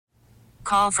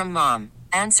Call from mom.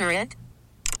 Answer it.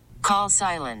 Call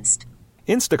silenced.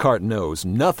 Instacart knows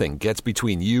nothing gets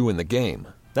between you and the game.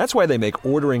 That's why they make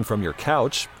ordering from your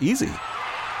couch easy.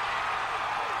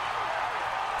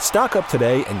 Stock up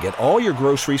today and get all your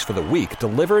groceries for the week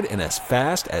delivered in as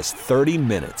fast as 30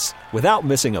 minutes without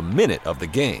missing a minute of the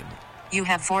game. You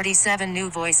have 47 new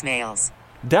voicemails.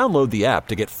 Download the app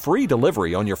to get free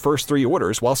delivery on your first 3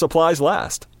 orders while supplies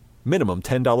last. Minimum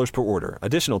 $10 per order.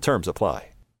 Additional terms apply.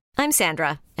 I'm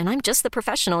Sandra, and I'm just the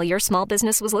professional your small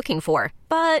business was looking for.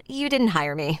 But you didn't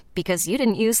hire me because you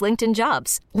didn't use LinkedIn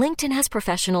Jobs. LinkedIn has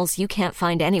professionals you can't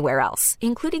find anywhere else,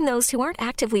 including those who aren't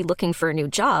actively looking for a new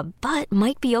job, but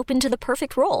might be open to the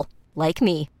perfect role, like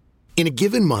me. In a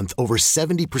given month, over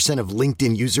 70% of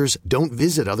LinkedIn users don't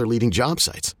visit other leading job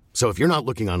sites. So if you're not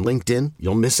looking on LinkedIn,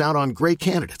 you'll miss out on great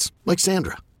candidates like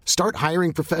Sandra. Start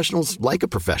hiring professionals like a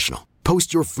professional.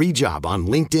 Post your free job on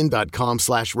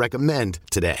linkedin.com/recommend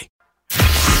today.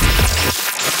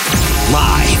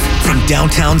 Live from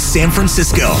downtown San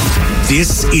Francisco,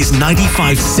 this is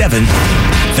 95.7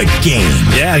 The Game.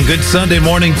 Yeah, and good Sunday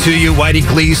morning to you. Whitey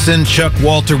Gleason, Chuck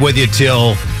Walter with you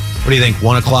till, what do you think,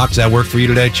 1 o'clock? Does that work for you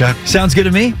today, Chuck? Sounds good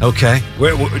to me. Okay.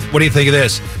 What do you think of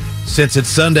this? Since it's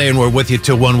Sunday and we're with you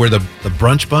till 1, we're the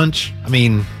brunch bunch? I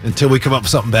mean, until we come up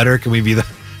with something better, can we be the...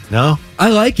 No? I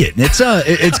like it.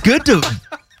 It's good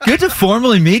to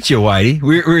formally meet you, Whitey.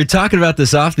 We were talking about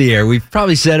this off the air. We've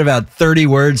probably said about 30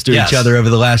 words to each other over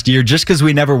the last year just because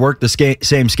we never worked the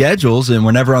same schedules and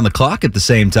we're never on the clock at the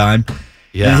same time.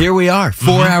 Yeah. And here we are,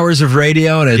 4 hours of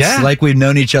radio, and it's like we've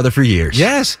known each other for years.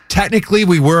 Yes. Technically,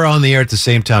 we were on the air at the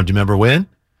same time. Do you remember when?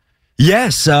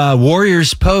 Yes,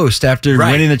 Warriors Post after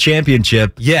winning the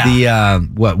championship. Yeah.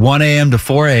 The 1 a.m. to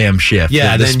 4 a.m. shift.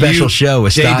 Yeah. The special show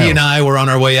with JD and I were on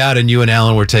our way out, and you and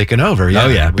Alan were taking over. Yeah. Oh,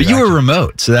 yeah. But you were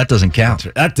remote, so that doesn't count.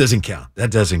 That doesn't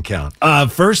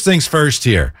count. First things first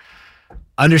here.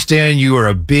 Understand you are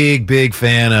a big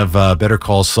fan of Better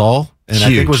Call Saul. And huge. I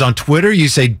think it was on Twitter, you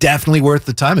say definitely worth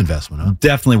the time investment, huh?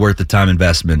 Definitely worth the time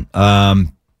investment.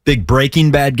 Big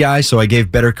Breaking Bad guy, so I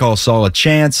gave Better Call Saul a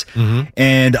chance. Mm-hmm.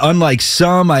 And unlike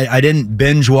some, I didn't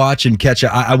binge watch and catch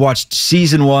it. I watched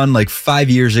season 1 like 5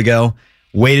 years ago,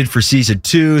 waited for season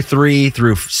 2, 3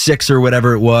 through 6 or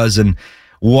whatever it was, and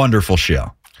wonderful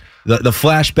show. The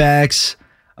flashbacks,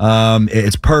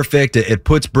 it's perfect. It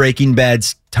puts Breaking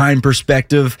Bad's time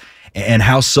perspective and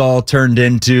how Saul turned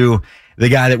into the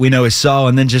guy that we know as Saul,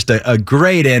 and then just a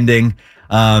great ending,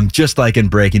 just like in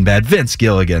Breaking Bad. Vince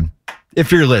Gilligan. If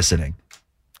you're listening,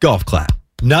 golf clap.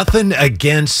 Nothing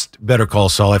against Better Call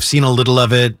Saul. I've seen a little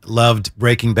of it, loved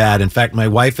Breaking Bad. In fact, my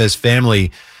wife has family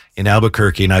in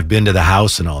Albuquerque, and I've been to the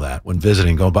house and all that when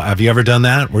visiting. Go by. Have you ever done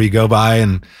that, where you go by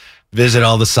and visit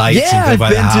all the sites and go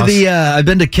by the house? I've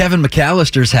been to Kevin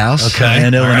McAllister's house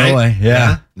in Illinois. Right.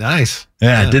 Yeah. Nice.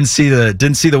 Yeah, didn't see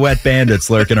the wet bandits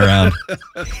lurking around.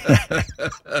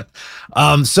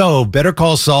 So Better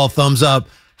Call Saul, thumbs up.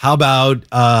 How about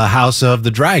House of the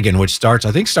Dragon, which starts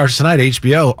tonight,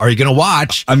 HBO. Are you going to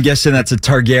watch? I'm guessing that's a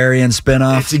Targaryen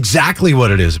spinoff. It's exactly what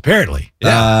it is, apparently.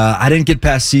 Yeah. I didn't get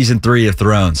past season 3 of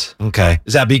Thrones. Okay.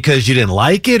 Is that because you didn't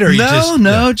like it? Or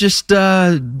just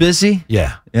busy.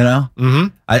 Yeah. You know? Mm-hmm.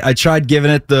 I tried giving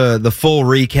it the full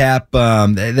recap.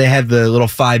 They have the little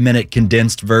 5-minute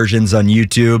condensed versions on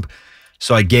YouTube.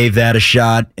 So I gave that a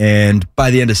shot, and by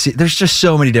the end of there's just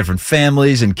so many different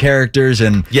families and characters,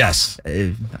 and yes,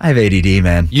 I have ADD,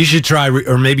 man. You should try,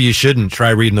 or maybe you shouldn't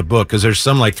try reading the book, because there's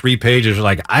some like 3 pages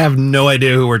like, I have no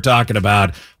idea who we're talking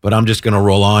about, but I'm just going to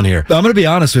roll on here. I'm going to be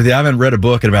honest with you, I haven't read a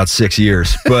book in about 6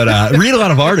 years, but read a lot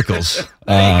of articles.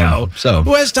 There you go. So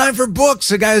who has time for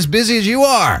books? A guy as busy as you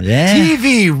are. Yeah.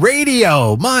 TV,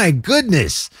 radio, my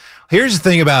goodness. Here's the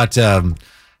thing about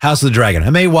House of the Dragon.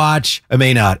 I may watch, I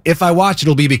may not. If I watch,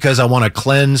 it'll be because I want to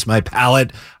cleanse my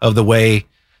palate of the way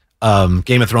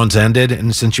Game of Thrones ended.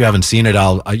 And since you haven't seen it,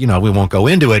 we won't go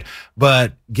into it.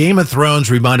 But Game of Thrones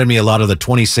reminded me a lot of the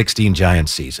 2016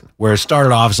 Giants season, where it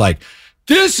started off as like,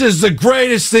 this is the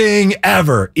greatest thing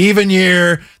ever. Even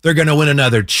year, they're going to win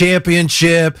another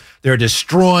championship. They're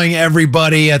destroying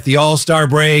everybody at the All-Star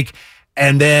break.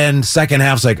 And then second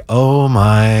half's like, oh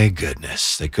my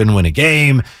goodness, they couldn't win a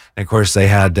game. And of course, they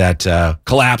had that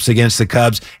collapse against the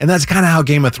Cubs. And that's kind of how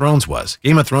Game of Thrones was.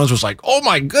 Game of Thrones was like, oh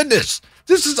my goodness,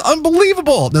 this is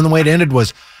unbelievable. Then the way it ended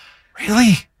was,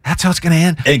 really? That's how it's going to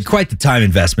end? And quite the time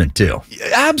investment, too.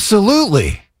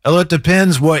 Absolutely. Well, it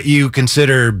depends what you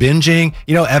consider binging.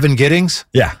 You know, Evan Giddings?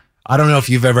 Yeah. I don't know if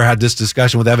you've ever had this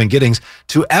discussion with Evan Giddings.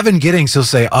 To Evan Giddings, he'll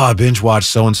say, I binge watch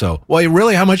so-and-so. Well,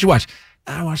 really, how much you watch?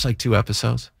 I watched like 2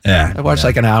 episodes. Yeah. I watched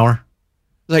like an hour.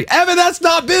 Like, Evan, that's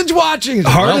not binge watching.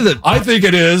 I think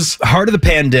it is. Heart of the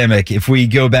pandemic, if we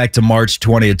go back to March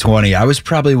 2020, I was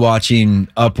probably watching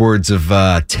upwards of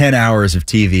 10 hours of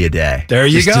TV a day. There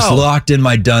you go. Just locked in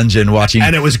my dungeon watching.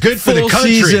 And it was good for the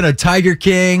country. Season of Tiger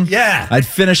King. Yeah. I'd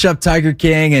finish up Tiger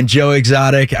King and Joe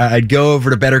Exotic. I'd go over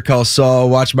to Better Call Saul,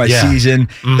 watch my season.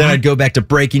 Mm-hmm. Then I'd go back to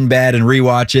Breaking Bad and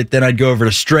rewatch it. Then I'd go over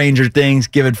to Stranger Things,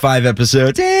 give it 5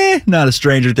 episodes. Not a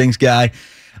Stranger Things guy.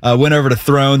 Went over to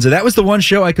Thrones, and that was the one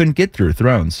show I couldn't get through,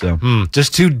 Thrones. So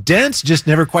just too dense, just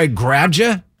never quite grabbed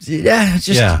you. Yeah,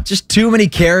 just too many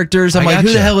characters. I'm like,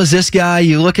 who the hell is this guy?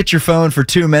 You look at your phone for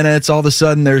 2 minutes, all of a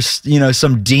sudden there's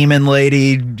some demon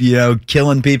lady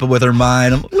killing people with her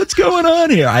mind. What's going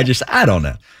on here? I don't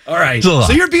know. All right,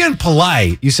 so you're being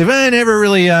polite. You said, I never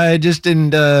really, just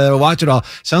didn't watch it all.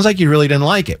 Sounds like you really didn't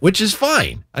like it, which is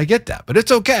fine. I get that, but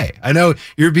it's okay. I know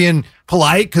you're being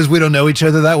polite because we don't know each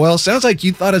other that well. Sounds like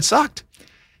you thought it sucked.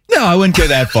 No, I wouldn't go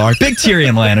that far. Big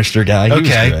Tyrion Lannister guy. He was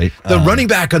great. The running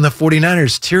back on the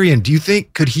 49ers, Tyrion, do you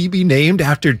think, could he be named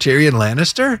after Tyrion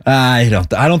Lannister? I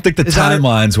don't think the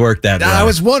timelines work that way. I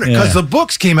was wondering, because the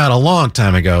books came out a long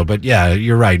time ago, but yeah,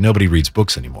 you're right. Nobody reads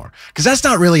books anymore. Because that's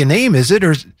not really a name, is it?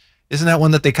 Or isn't that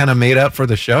one that they kind of made up for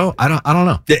the show? I don't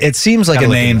know. It seems like a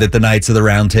name that the Knights of the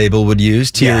Round Table would use.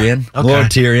 Tyrion. Yeah. Okay. Lord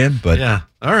Tyrion. But yeah.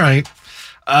 All right.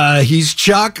 He's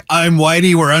Chuck. I'm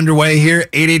Whitey. We're underway here.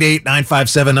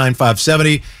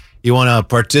 888-957-9570. You want to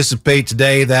participate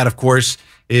today? That, of course,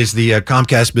 is the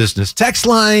Comcast Business text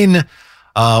line.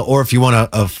 Or if you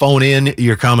want to phone in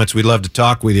your comments, we'd love to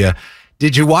talk with you.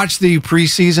 Did you watch the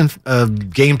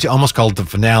preseason game 2? Almost called it the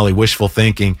finale, wishful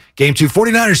thinking. Game 2,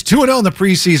 49ers 2-0 in the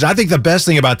preseason. I think the best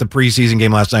thing about the preseason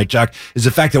game last night, Chuck, is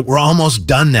the fact that we're almost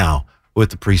done now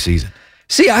with the preseason.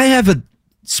 See, I have a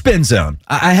spin zone.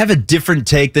 I have a different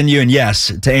take than you. And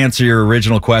yes, to answer your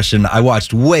original question, I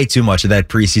watched way too much of that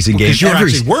preseason game. Because you were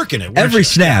actually working it. Every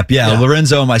snap, yeah.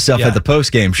 Lorenzo and myself at the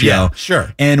postgame show. Yeah,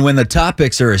 sure. And when the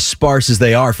topics are as sparse as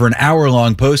they are for an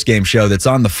hour-long postgame show that's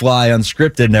on the fly,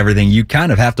 unscripted and everything, you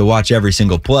kind of have to watch every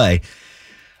single play.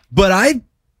 But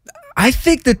I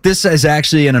think that this is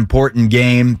actually an important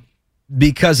game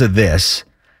because of this.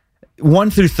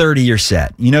 1 through 30, you're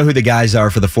set. You know who the guys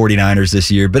are for the 49ers this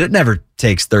year, but it never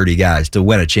takes 30 guys to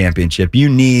win a championship. You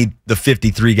need the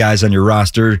 53 guys on your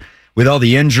roster with all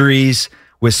the injuries,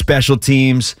 with special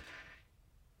teams.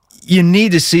 You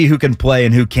need to see who can play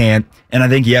and who can't. And I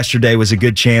think yesterday was a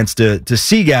good chance to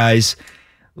see guys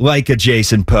like a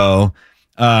Jason Poe,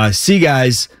 see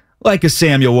guys like a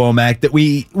Samuel Womack that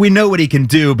we know what he can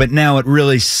do, but now it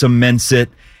really cements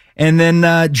it. And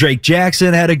then Drake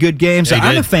Jackson had a good game, so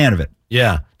I'm a fan of it.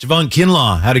 Yeah. Javon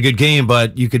Kinlaw had a good game,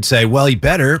 but you could say, well, he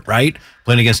better, right?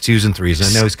 Playing against 2s and 3s.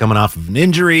 I know he's coming off of an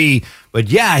injury, but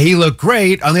yeah, he looked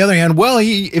great. On the other hand, well,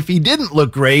 if he didn't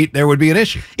look great, there would be an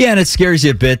issue. Yeah, and it scares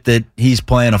you a bit that he's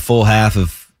playing a full half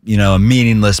of, a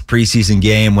meaningless preseason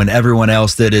game when everyone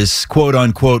else that is quote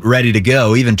unquote ready to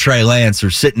go, even Trey Lance,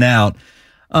 are sitting out.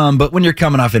 But when you're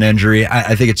coming off an injury,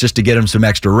 I think it's just to get him some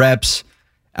extra reps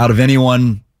out of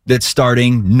anyone that's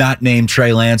starting, not named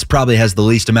Trey Lance, probably has the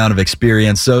least amount of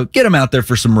experience. So get him out there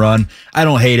for some run. I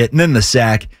don't hate it. And then the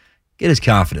sack, get his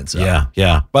confidence up.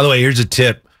 Yeah. By the way, here's a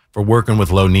tip for working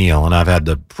with Lo Neal, and I've had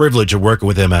the privilege of working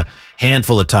with him a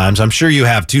handful of times. I'm sure you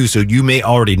have too, so you may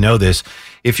already know this.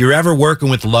 If you're ever working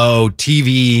with Lo,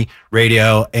 TV,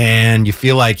 radio, and you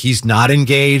feel like he's not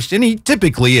engaged, and he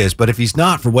typically is, but if he's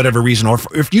not for whatever reason, or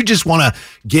if you just want to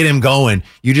get him going,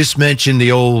 you just mentioned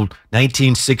the old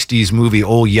 1960s movie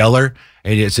Old Yeller,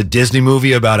 and it's a Disney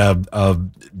movie about a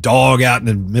dog out in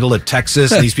the middle of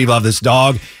Texas. And these people have this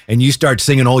dog, and you start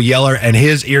singing Old Yeller, and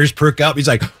his ears perk up. He's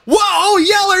like, whoa, Old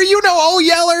Yeller, you know Old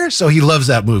Yeller? So he loves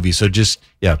that movie. So just,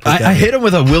 I hit him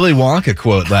with a Willy Wonka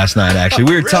quote last night, actually.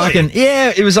 We were talking,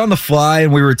 it was on the fly,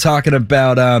 and we were talking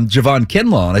about Javon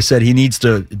Kinlaw, and I said he needs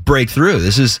to break through.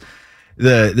 This is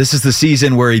the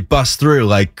season where he busts through,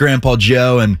 like Grandpa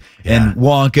Joe and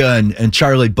Wonka and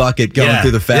Charlie Bucket going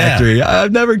through the factory. Yeah.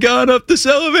 I've never gone up this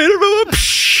elevator,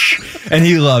 and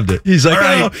he loved it. He's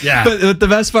like, But the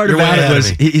best part about it was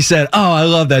he said, I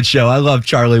love that show. I love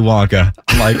Charlie Wonka.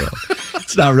 I'm like,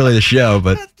 it's not really the show,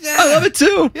 but I love it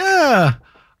too. Yeah.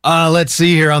 Let's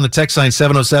see here on the text line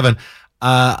 707.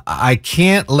 I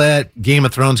can't let Game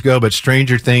of Thrones go, but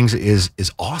Stranger Things is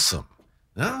awesome.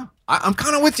 No? I'm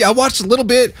kind of with you. I watched a little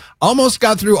bit, almost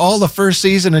got through all the first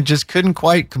season and just couldn't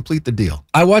quite complete the deal.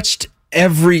 I watched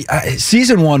every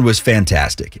season 1 was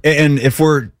fantastic. And if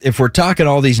we're talking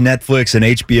all these Netflix and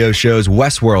HBO shows,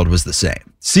 Westworld was the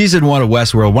same. Season 1 of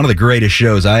Westworld, one of the greatest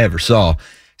shows I ever saw.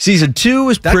 Season 2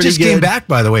 was That pretty just good. came back,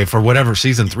 by the way, for whatever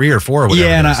season 3 or 4 or whatever.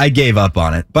 Yeah, and it is. I gave up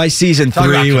on it. By season Talk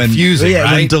about 3, when confusing, when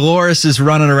right? Dolores is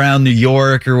running around New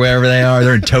York or wherever they are,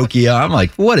 they're in Tokyo. I'm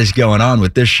like, what is going on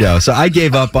with this show? So I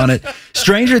gave up on it.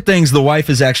 Stranger Things, the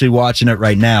wife is actually watching it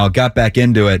right now. Got back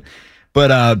into it,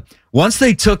 but once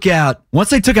they took out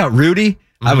Rudy,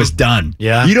 I was done.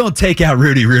 Yeah? You don't take out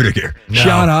Rudy Rudiger. No.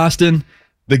 Sean Austin,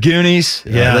 the Goonies.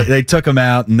 Yeah. They took him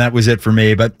out, and that was it for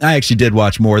me. But I actually did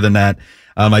watch more than that.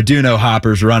 I do know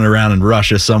Hopper's running around in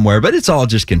Russia somewhere, but it's all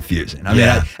just confusing. I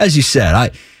mean, as you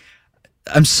said,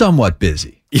 I'm somewhat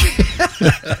busy.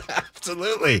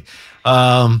 Absolutely.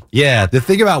 Yeah, the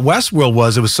thing about Westworld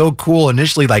was it was so cool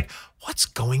initially, like, what's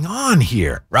going on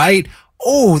here, right?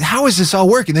 Oh, how is this all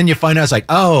working? Then you find out it's like,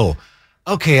 oh,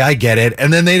 okay, I get it.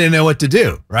 And then they didn't know what to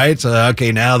do, right? So,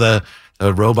 okay, now the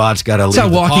robots got to leave That's how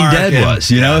the Walking park Dead was.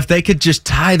 You know, if they could just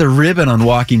tie the ribbon on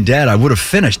Walking Dead, I would have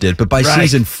finished it. But by Right.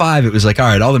 season 5, it was like, all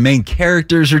right, all the main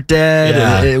characters are dead.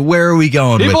 Yeah. Where are we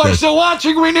going with this? still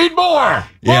watching. We need more.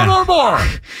 Yeah. More.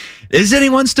 Is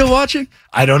anyone still watching?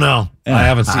 I don't know. I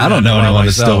haven't seen I don't that know in a while anyone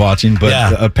is myself. still watching, but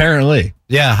Yeah. apparently.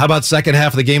 Yeah. How about second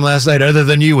half of the game last night? Other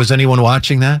than you, was anyone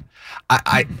watching that?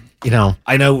 I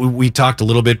know we talked a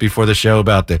little bit before the show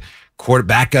about the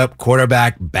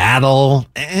quarterback battle.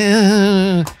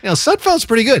 Sudfeld's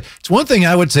pretty good. It's one thing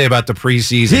I would say about the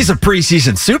preseason. He's a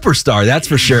preseason superstar, that's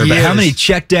for sure. He But how is. many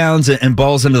checkdowns and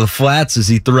balls into the flats is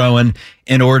he throwing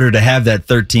in order to have that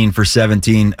 13 for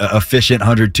 17 efficient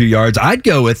 102 yards? I'd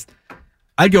go with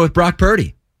Brock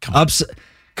Purdy.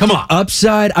 Come on.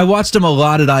 Upside. I watched him a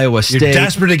lot at Iowa State. You're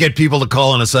desperate to get people to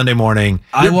call on a Sunday morning.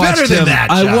 You're better than that.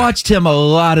 I Chuck. watched him a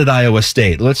lot at Iowa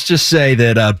State. Let's just say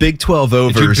that Big 12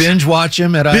 overs. Did you binge watch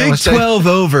him at Iowa Big State? 12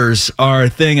 overs are a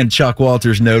thing in Chuck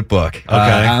Walter's notebook. Okay.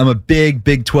 I'm a big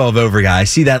Big 12 over guy. I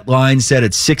see that line set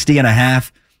at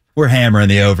 60.5. We're hammering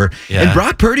the over. Yeah. And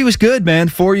Brock Purdy was good, man.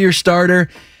 4-year starter.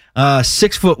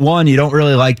 6'1". You don't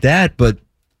really like that, but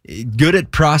good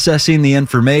at processing the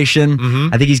information.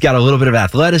 I think he's got a little bit of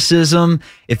athleticism.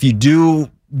 If you do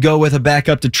go with a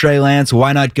backup to Trey Lance,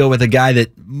 why not go with a guy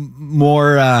that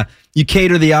more you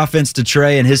cater the offense to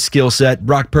Trey and his skill set.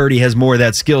 Brock Purdy has more of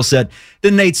that skill set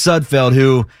than Nate Sudfeld,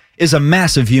 who is a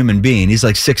massive human being. He's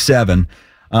like 6'7",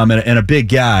 and a big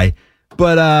guy.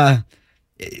 But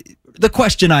the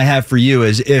question I have for you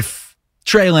is, if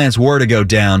Trey Lance were to go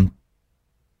down,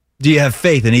 do you have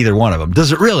faith in either one of them?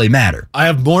 Does it really matter? I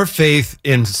have more faith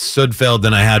in Sudfeld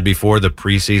than I had before the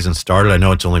preseason started. I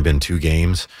know it's only been 2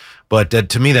 games, but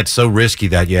to me, that's so risky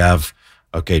that you have,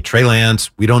 okay, Trey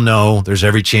Lance, we don't know. There's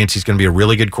every chance he's going to be a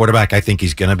really good quarterback. I think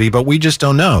he's going to be, but we just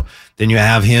don't know. Then you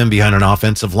have him behind an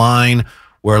offensive line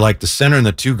where like the center and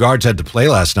the 2 guards had to play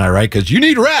last night, right? Because you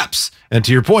need reps. And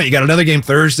to your point, you got another game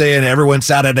Thursday and everyone's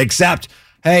out at except,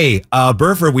 hey,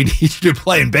 Burford, we need you to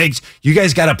play. And Banks, you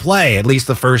guys got to play at least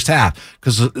the first half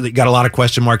because you got a lot of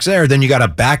question marks there. Then you got a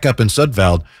backup in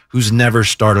Sudfeld who's never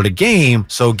started a game.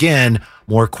 So again,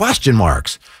 more question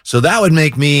marks. So that would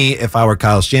make me, if I were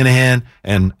Kyle Shanahan,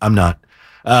 and I'm not,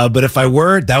 but if I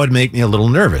were, that would make me a little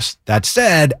nervous. That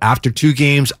said, after 2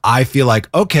 games, I feel like,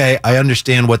 okay, I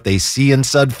understand what they see in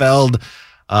Sudfeld.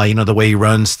 The way he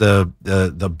runs the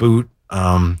boot,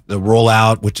 the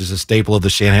rollout, which is a staple of the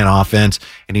Shanahan offense,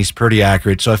 and he's pretty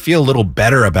accurate. So I feel a little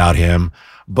better about him.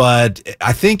 But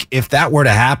I think if that were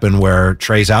to happen where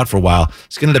Trey's out for a while,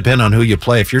 it's going to depend on who you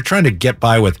play. If you're trying to get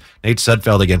by with Nate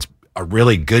Sudfeld against a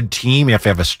really good team, you have to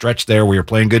have a stretch there where you're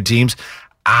playing good teams.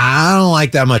 I don't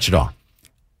like that much at all.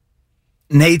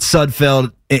 Nate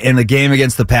Sudfeld, in the game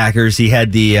against the Packers, he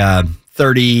had the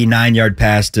 39-yard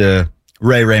pass to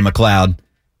Ray McLeod.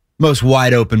 Most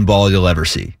wide open ball you'll ever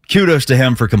see. Kudos to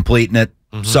him for completing it.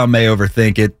 Some may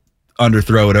overthink it,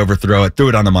 underthrow it, overthrow it, threw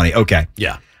it on the money. Okay.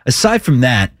 Yeah. Aside from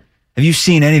that, have you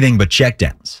seen anything but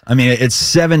checkdowns? I mean, it's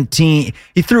 17.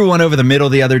 He threw one over the middle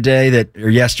the other day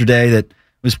yesterday that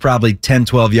was probably 10,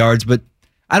 12 yards, but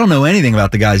I don't know anything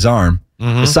about the guy's arm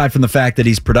aside from the fact that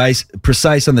he's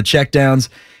precise on the checkdowns,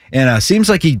 and seems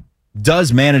like he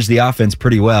does manage the offense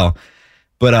pretty well.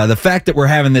 But the fact that we're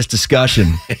having this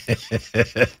discussion.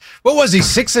 What was he,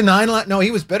 6 and 9? No, he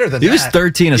was better than that. He was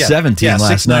 13 of 17 last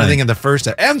 6 night. I think in the first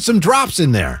half. And some drops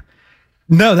in there.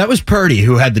 No, that was Purdy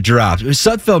who had the drops.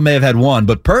 Sudfeld may have had one,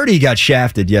 but Purdy got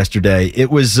shafted yesterday. It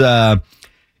was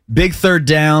big third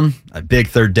down, the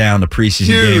preseason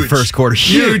game, first quarter.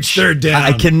 Huge third down.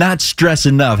 I cannot stress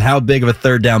enough how big of a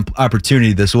third down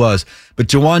opportunity this was. But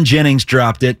Jawan Jennings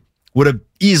dropped it, would have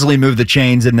easily moved the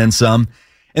chains and then some.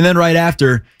 And then right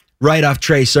off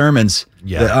Trey Sermons,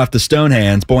 off the stone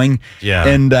hands, boing. Yeah.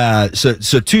 And so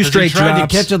 2 straight he tried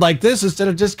drops. to catch it like this instead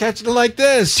of just catching it like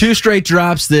this. 2 straight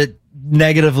drops that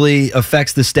negatively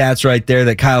affects the stats right there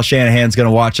that Kyle Shanahan's going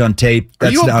to watch on tape. Are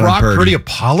That's you a not on Brock Purdy. Purdy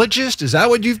apologist? Is that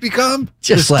what you've become?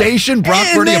 Just the like- station Brock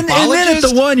And Purdy then apologist? at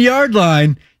the 1 yard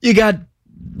line, you got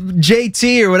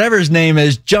JT or whatever his name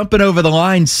is jumping over the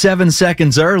line 7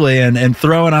 seconds early and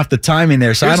throwing off the timing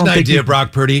there. So Here's I don't an think idea,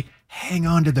 Brock Purdy. Hang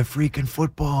on to the freaking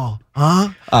football, huh?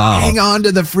 Oh. Hang on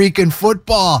to the freaking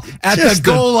football at the Just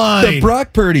goal line. The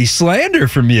Brock Purdy slander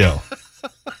from you.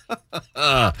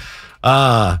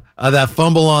 That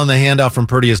fumble on the handoff from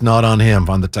Purdy is not on him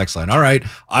on the text line. All right,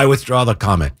 I withdraw the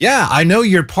comment. Yeah, I know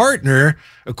your partner,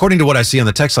 according to what I see on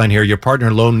the text line here, your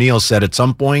partner Lone Neal said at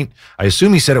some point, I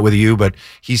assume he said it with you, but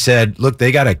he said, look,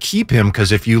 they got to keep him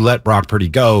because if you let Brock Purdy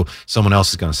go, someone else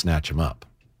is going to snatch him up.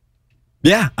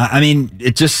 Yeah, I mean,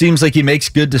 it just seems like he makes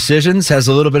good decisions, has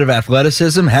a little bit of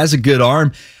athleticism, has a good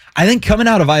arm. I think coming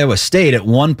out of Iowa State at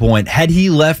one point, had he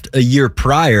left a year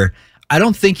prior, I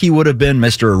don't think he would have been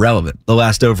Mr. Irrelevant, the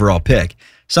last overall pick.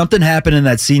 Something happened in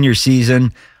that senior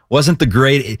season. Wasn't the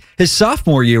great. His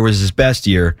sophomore year was his best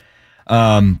year.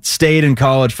 Stayed in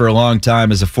college for a long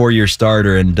time as a 4-year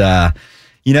starter. And,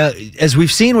 as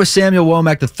we've seen with Samuel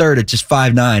Womack III at just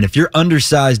 5'9", if you're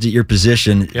undersized at your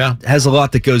position, it has a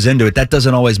lot that goes into it. That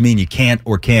doesn't always mean you can't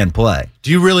or can play.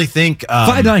 Do you really think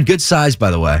 5'9", good size, by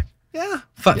the way. Yeah.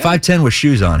 5'10" with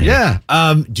shoes on here.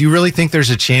 Yeah. Do you really think there's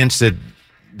a chance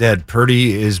that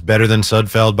Purdy is better than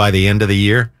Sudfeld by the end of the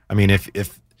year? I mean, if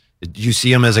you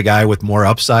see him as a guy with more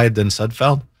upside than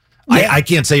Sudfeld? Yeah. I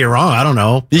can't say you're wrong. I don't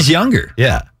know. He's younger.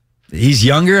 Yeah. He's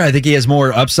younger. I think he has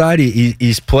more upside.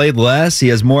 He's played less. He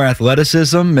has more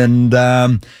athleticism, and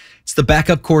it's the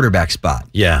backup quarterback spot.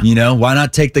 Yeah. Why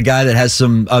not take the guy that has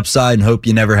some upside and hope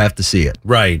you never have to see it?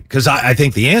 Right. Because I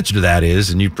think the answer to that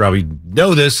is, and you probably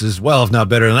know this as well, if not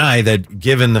better than I, that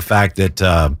given the fact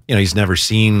that, he's never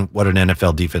seen what an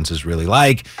NFL defense is really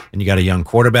like, and you got a young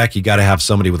quarterback, you got to have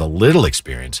somebody with a little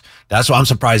experience. That's why I'm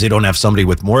surprised they don't have somebody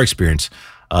with more experience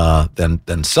than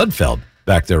Sudfeld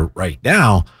back there right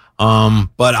now.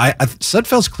 But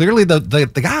Sudfeld's clearly the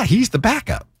guy. He's the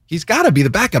backup. He's got to be the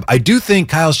backup. I do think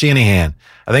Kyle Shanahan,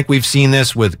 I think we've seen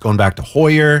this with going back to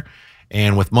Hoyer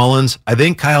and with Mullins. I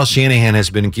think Kyle Shanahan has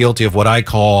been guilty of what I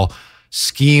call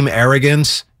scheme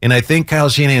arrogance. And I think Kyle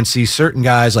Shanahan sees certain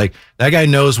guys like, that guy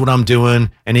knows what I'm doing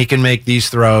and he can make these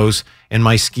throws and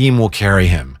my scheme will carry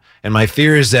him. And my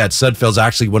fear is that Sudfeld's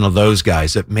actually one of those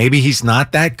guys that maybe he's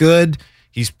not that good.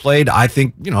 He's played, I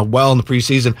think, well in the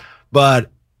preseason, but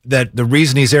that the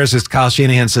reason he's there is because Kyle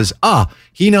Shanahan says,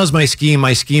 he knows my scheme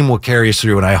will carry us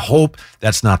through, and I hope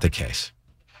that's not the case.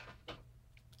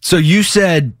 So you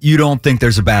said you don't think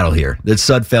there's a battle here, that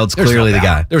Sudfeld's clearly the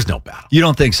guy. There's no battle. You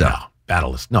don't think so? No,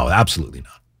 battleless. No, absolutely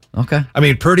not. Okay. I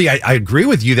mean, Purdy, I agree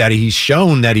with you that he's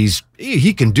shown that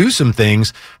he can do some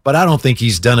things, but I don't think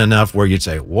he's done enough where you'd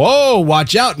say, whoa,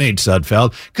 watch out, Nate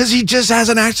Sudfeld, because he just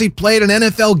hasn't actually played an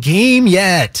NFL game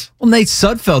yet. Well, Nate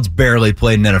Sudfeld's barely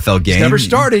played an NFL game. He's never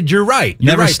started. You're right.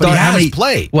 Never started. How many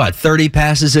played? What, 30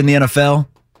 passes in the NFL?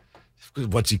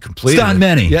 What's he completed? It's not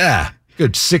many. Yeah.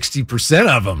 Good 60%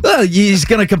 of them. Well, he's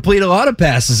going to complete a lot of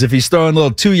passes if he's throwing little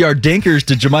 2-yard dinkers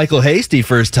to JaMychal Hasty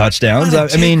for his touchdowns.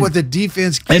 I mean, what the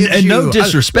defense gives and no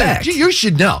disrespect. You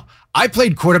should know. I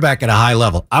played quarterback at a high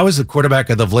level. I was the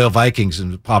quarterback of the Vallejo Vikings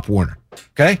and Pop Warner.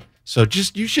 Okay? So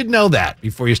you should know that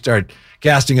before you start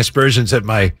casting aspersions at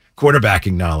my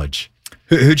quarterbacking knowledge.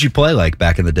 Who'd you play like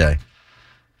back in the day?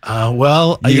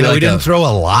 We didn't throw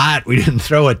a lot. We didn't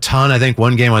throw a ton. I think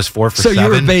one game was 4 for 7. So you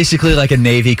were basically like a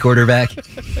Navy quarterback?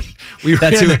 We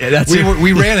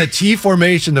ran a T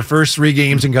formation the first 3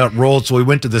 games and got rolled, so we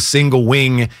went to the single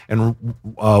wing and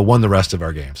won the rest of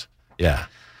our games. Yeah.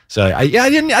 So I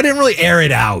didn't really air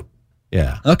it out.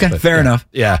 Yeah. Okay, fair enough.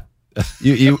 Yeah.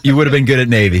 You would have been good at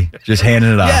Navy, just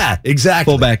handing it off. Yeah,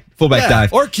 exactly. Fullback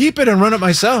dive. Or keep it and run it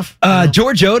myself.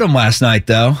 George Odom last night,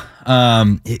 though.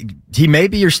 He may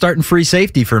be your starting free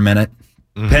safety for a minute.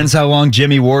 Mm-hmm. Depends how long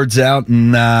Jimmy Ward's out,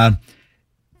 and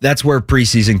that's where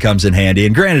preseason comes in handy.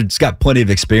 And granted, he's got plenty of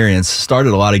experience.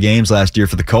 Started a lot of games last year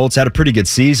for the Colts. Had a pretty good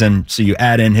season, so you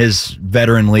add in his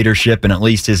veteran leadership and at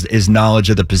least his knowledge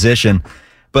of the position.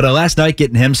 But last night,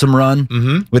 getting him some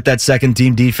run with that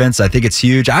second-team defense, I think it's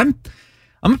huge. I'm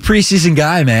a preseason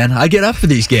guy, man. I get up for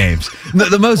these games.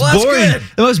 The most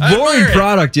boring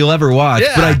product you'll ever watch.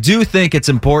 Yeah. But I do think it's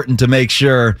important to make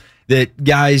sure that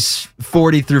guys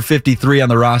 40 through 53 on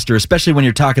the roster, especially when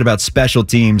you're talking about special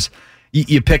teams,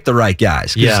 you pick the right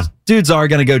guys. Yeah. Dudes are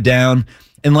going to go down.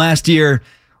 And last year,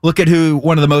 look at who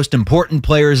one of the most important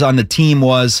players on the team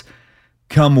was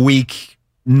come week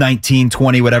 19,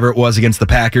 20, whatever it was against the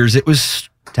Packers. It was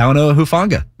Talanoa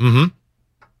Hufanga. Mm-hmm.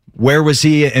 Where was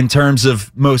he in terms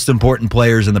of most important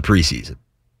players in the preseason?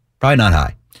 Probably not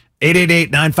high.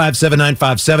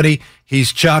 888-957-9570.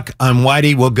 He's Chuck. I'm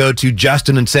Whitey. We'll go to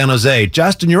Justin in San Jose.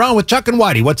 Justin, you're on with Chuck and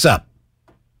Whitey. What's up?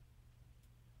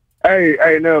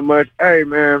 Hey, not much. Hey,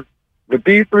 man, with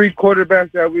these 3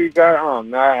 quarterbacks that we got, I'm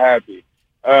not happy.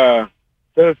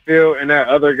 Sutherfield and that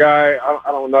other guy, I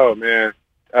don't know, man.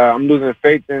 I'm losing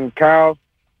faith in Kyle.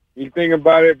 You think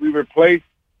about it, we replaced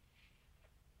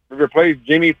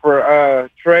Jimmy for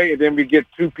Trey, and then we get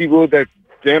 2 people that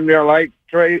damn near like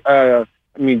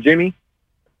Jimmy.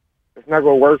 It's not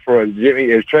going to work for us.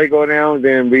 Jimmy, if Trey go down,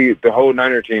 then the whole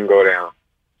Niner team go down.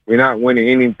 We're not winning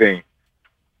anything.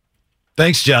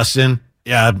 Thanks, Justin.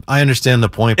 Yeah, I understand the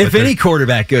point. If any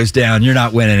quarterback goes down, you're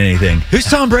not winning anything. Who's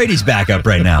Tom Brady's backup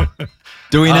right now?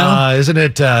 Do we know? Isn't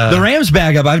it the Rams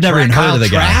backup? I've never even heard of the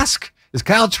guy. Trask? Is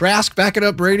Kyle Trask backing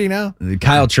up Brady now?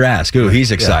 Kyle Trask. Ooh,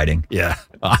 he's exciting. Yeah.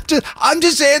 I'm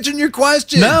just answering your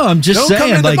question. No, I'm just saying. Don't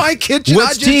come into my kitchen.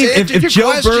 Which team? If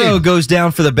Joe Burrow goes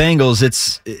down for the Bengals,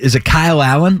 is it Kyle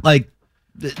Allen? Like,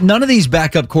 none of these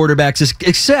backup quarterbacks,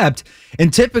 except,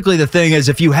 and typically the thing is,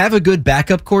 if you have a good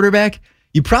backup quarterback,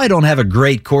 you probably don't have a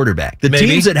great quarterback. The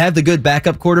teams that have the good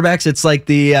backup quarterbacks, it's like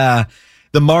the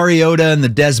Mariota and the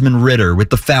Desmond Ridder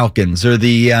with the Falcons, or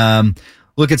the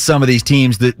look at some of these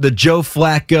teams, the Joe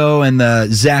Flacco and the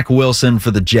Zach Wilson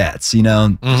for the Jets. You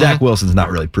know, Zach Wilson's not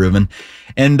really proven,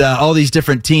 and all these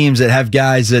different teams that have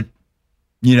guys that,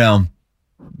 you know,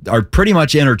 are pretty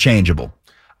much interchangeable.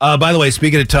 By the way,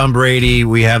 speaking of Tom Brady,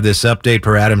 we have this update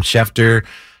per Adam Schefter.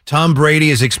 Tom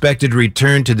Brady is expected to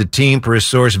return to the team per a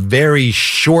source very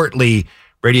shortly.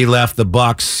 Brady left the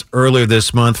Bucs earlier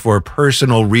this month for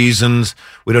personal reasons.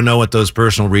 We don't know what those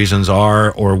personal reasons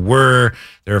are or were.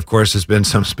 There, of course, has been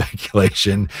some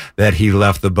speculation that he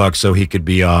left the Bucs so he could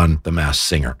be on The Masked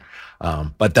Singer.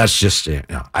 But that's just,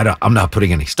 I'm not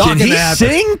putting any stock in that. Can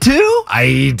he sing too?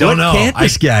 I don't know. What can't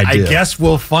this guy do? I guess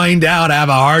we'll find out. I have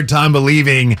a hard time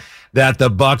believing that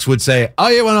the Bucs would say, "Oh,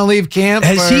 you want to leave camp?"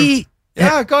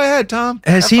 Yeah, go ahead, Tom.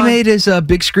 Has he made his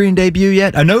big screen debut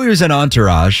yet? I know he was in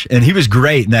Entourage, and he was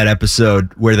great in that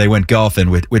episode where they went golfing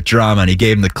with Drama, and he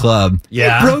gave him the club.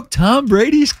 Yeah, he broke Tom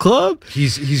Brady's club.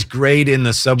 He's great in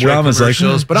the Subway Drama's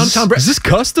commercials, but I'm Tom Brady. Is this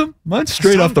custom? Mine's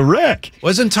straight off the rack.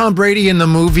 Wasn't Tom Brady in the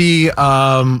movie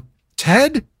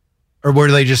Ted, or were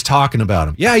they just talking about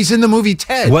him? Yeah, he's in the movie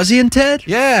Ted. Was he in Ted?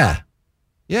 Yeah.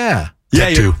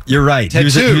 Yeah, you're right. Ted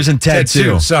he was in Ted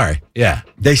 2. Sorry. Yeah.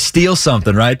 They steal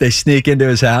something, right? They sneak into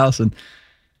his house. And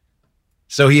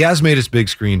so he has made his big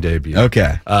screen debut.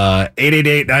 Okay.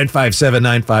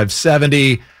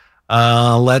 888-957-9570.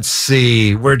 Let's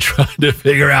see. We're trying to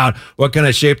figure out what kind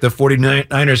of shape the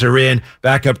 49ers are in,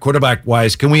 backup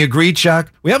quarterback-wise. Can we agree, Chuck?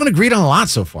 We haven't agreed on a lot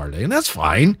so far today, and that's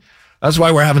fine. That's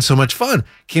why we're having so much fun.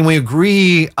 Can we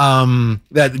agree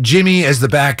that Jimmy is the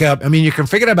backup? I mean, you can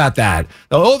forget about that.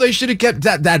 Oh, they should have kept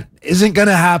that. That isn't going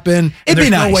to happen. It'd be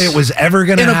nice. No way it was ever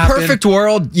going to happen. In a perfect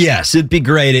world, yes, it'd be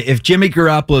great. If Jimmy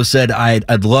Garoppolo said,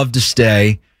 I'd love to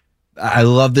stay. I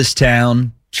love this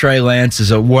town. Trey Lance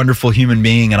is a wonderful human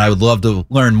being, and I would love to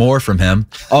learn more from him.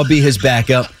 I'll be his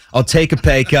backup. I'll take a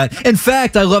pay cut. In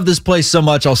fact, I love this place so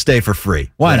much, I'll stay for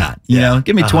free. Why not? You know,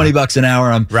 give me $20 an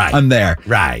hour. I'm there.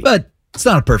 Right. But it's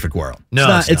not a perfect world.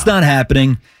 No, it's not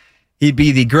happening. He'd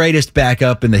be the greatest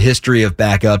backup in the history of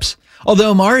backups.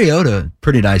 Although Mariota,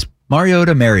 pretty nice.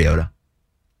 Mariota.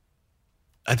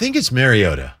 I think it's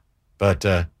Mariota, but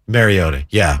Mariota,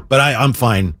 yeah. But I'm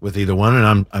fine with either one,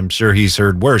 and I'm sure he's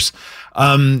heard worse.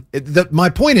 My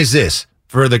point is this,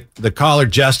 for the caller,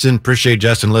 Justin, appreciate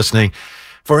Justin listening.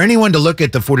 For anyone to look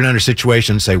at the 49ers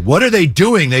situation and say, what are they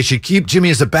doing? They should keep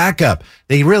Jimmy as a backup.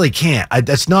 They really can't.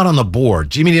 That's not on the board.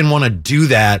 Jimmy didn't want to do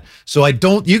that. So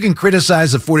you can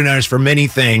criticize the 49ers for many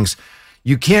things.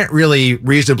 You can't really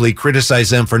reasonably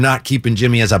criticize them for not keeping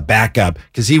Jimmy as a backup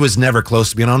because he was never close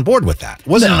to being on board with that. It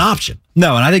wasn't an option.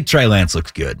 No, and I think Trey Lance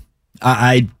looks good.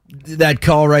 That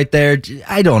call right there,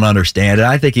 I don't understand it.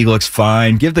 I think he looks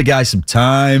fine. Give the guy some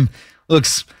time.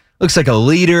 Looks like a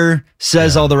leader,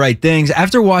 says all the right things.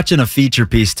 After watching a feature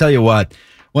piece, tell you what,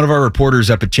 one of our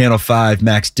reporters up at Channel 5,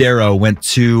 Max Darrow, went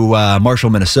to Marshall,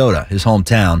 Minnesota, his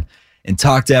hometown, and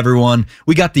talked to everyone.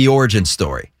 We got the origin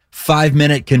story,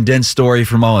 5-minute condensed story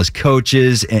from all his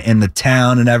coaches and the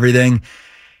town and everything.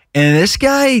 And this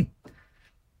guy,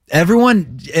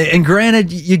 everyone, and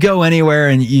granted, you go anywhere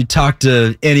and you talk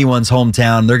to anyone's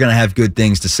hometown, they're going to have good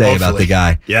things to say about the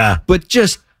guy. Yeah. But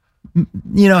just,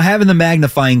 having the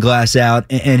magnifying glass out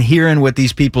and hearing what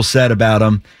these people said about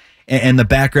him and the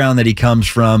background that he comes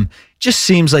from, just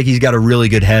seems like he's got a really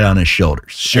good head on his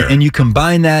shoulders. Sure. And you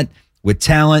combine that with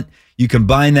talent, you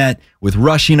combine that with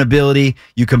rushing ability,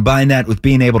 you combine that with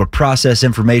being able to process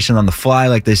information on the fly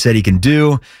like they said he can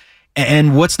do,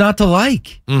 And what's not to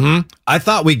like? Mm-hmm. I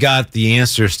thought we got the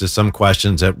answers to some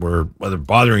questions that were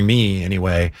bothering me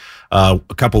anyway. A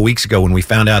couple weeks ago when we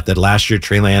found out that last year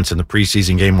Trey Lance in the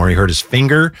preseason game where he hurt his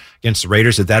finger against the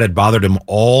Raiders, that had bothered him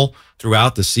all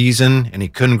throughout the season, and he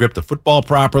couldn't grip the football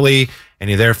properly, and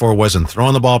he therefore wasn't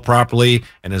throwing the ball properly,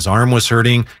 and his arm was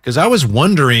hurting. Because I was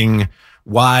wondering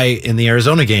why in the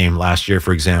Arizona game last year,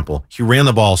 for example, he ran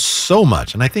the ball so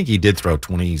much, and I think he did throw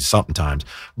 20-something times,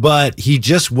 but he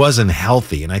just wasn't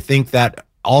healthy. And I think that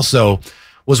also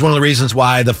was one of the reasons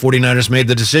why the 49ers made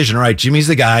the decision, all right, Jimmy's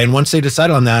the guy. And once they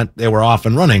decided on that, they were off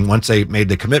and running once they made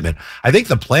the commitment. I think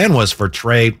the plan was for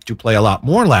Trey to play a lot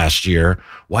more last year.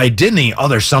 Why didn't he? Oh,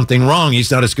 there's something wrong.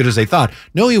 He's not as good as they thought.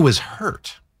 No, he was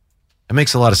hurt. It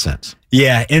makes a lot of sense.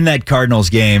 Yeah, in that Cardinals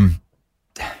game,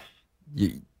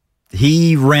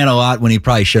 he ran a lot when he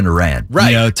probably shouldn't have ran.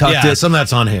 Right. Tucked it. Some of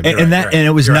that's on him. And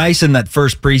it was nice in that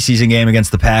first preseason game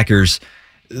against the Packers.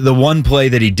 The one play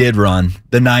that he did run,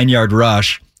 the 9-yard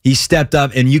rush, he stepped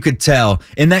up, and you could tell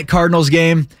in that Cardinals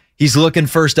game, he's looking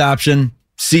first option,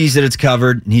 sees that it's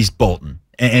covered, and he's bolting.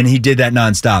 And he did that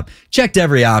nonstop. Checked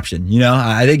every option.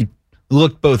 I think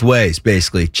looked both ways,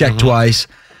 basically. Checked twice,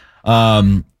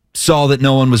 saw that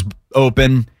no one was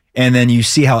open, and then you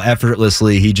see how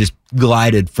effortlessly he just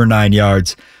glided for 9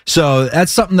 yards. So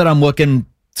that's something that I'm looking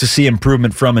to see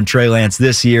improvement from in Trey Lance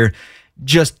this year.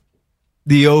 Just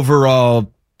the overall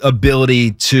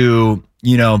ability to,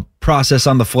 process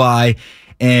on the fly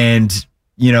and,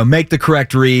 make the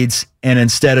correct reads, and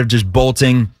instead of just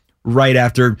bolting right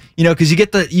after, because you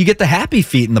get the happy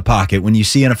feet in the pocket when you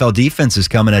see NFL defenses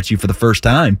coming at you for the first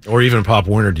time. Or even Pop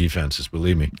Warner defenses,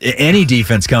 believe me. Any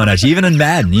defense coming at you, even in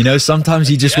Madden,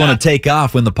 sometimes you just want to take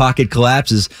off when the pocket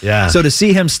collapses. Yeah. So to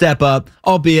see him step up,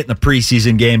 albeit in a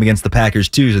preseason game against the Packers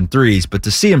 2s and 3s, but to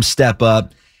see him step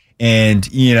up and,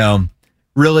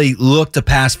 really look to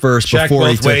pass first check before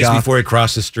he both took ways off. Before he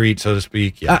crossed the street, so to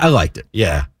speak. Yeah. I liked it.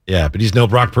 Yeah, but he's no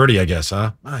Brock Purdy, I guess,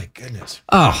 huh? My goodness.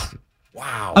 Oh,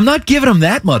 wow. I'm not giving him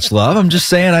that much love. I'm just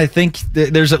saying I think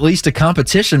there's at least a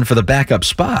competition for the backup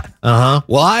spot. Uh-huh.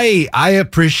 Well, I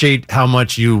appreciate how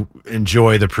much you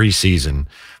enjoy the preseason,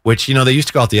 which, they used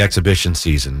to call it the exhibition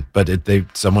season, but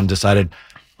someone decided,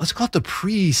 let's call it the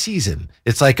preseason.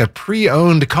 It's like a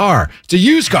pre-owned car. It's a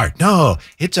used car. No,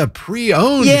 it's a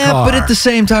pre-owned car. Yeah, but at the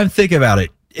same time, think about it.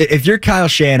 If you're Kyle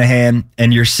Shanahan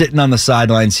and you're sitting on the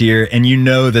sidelines here and you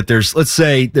know that let's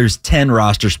say there's 10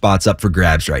 roster spots up for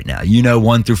grabs right now,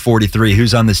 1 through 43,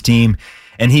 who's on this team,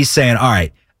 and he's saying, all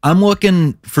right, I'm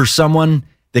looking for someone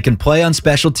that can play on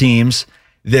special teams,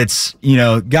 that's,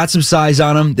 got some size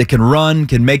on him, that can run,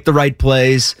 can make the right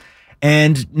plays.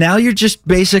 And now you're just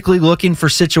basically looking for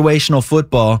situational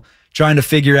football, trying to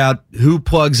figure out who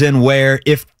plugs in where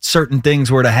if certain things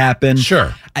were to happen.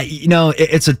 Sure.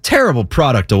 It's a terrible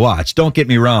product to watch. Don't get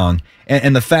me wrong.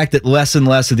 And the fact that less and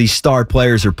less of these star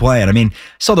players are playing. I mean, I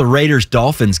saw the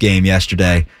Raiders-Dolphins game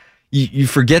yesterday. You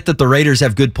forget that the Raiders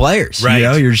have good players. Right.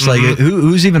 You're just like,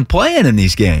 who's even playing in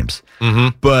these games?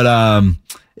 Mm-hmm. But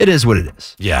it is what it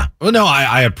is. Yeah. Well, no,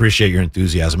 I appreciate your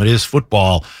enthusiasm. It is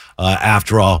football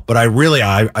after all. But I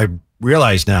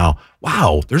realize now,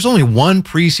 wow, there's only one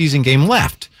preseason game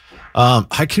left.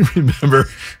 I can remember,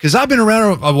 because I've been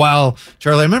around a while,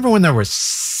 Charlie. I remember when there were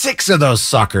 6 of those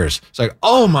suckers. It's like,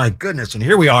 oh my goodness. And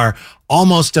here we are,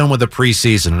 almost done with the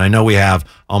preseason. And I know we have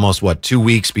almost, 2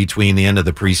 weeks between the end of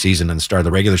the preseason and the start of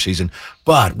the regular season,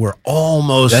 but we're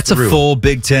almost That's through. A full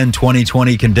Big Ten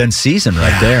 2020 condensed season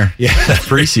right there. Yeah. That's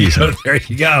preseason. There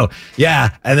you go.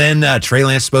 Yeah. And then Trey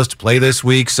Lance is supposed to play this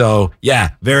week. So,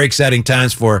 yeah, very exciting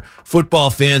times for football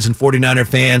fans and 49er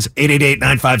fans.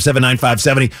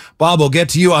 888-957-9570. Bob, we'll get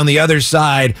to you on the other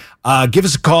side. Give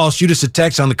us a call. Shoot us a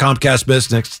text on the Comcast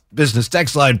business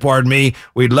text line, pardon me.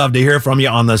 We'd love to hear from you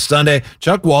on the Sunday.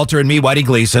 Chuck Walter and me, Whitey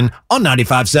Gleason, on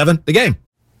 95.7 The Game.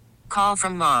 Call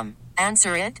from mom.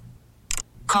 Answer it.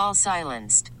 Call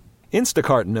silenced.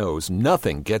 Instacart knows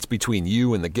nothing gets between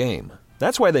you and the game.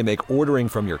 That's why they make ordering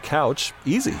from your couch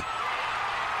easy.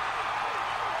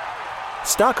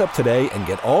 Stock up today and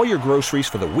get all your groceries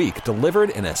for the week delivered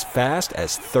in as fast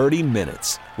as 30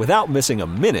 minutes without missing a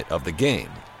minute of the game.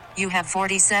 You have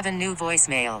 47 new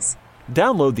voicemails.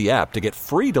 Download the app to get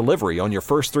free delivery on your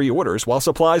first 3 orders while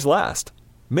supplies last.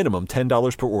 Minimum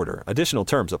 $10 per order. Additional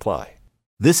terms apply.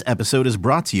 This episode is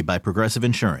brought to you by Progressive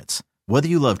Insurance. Whether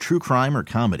you love true crime or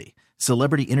comedy,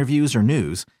 celebrity interviews or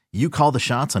news, you call the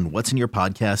shots on what's in your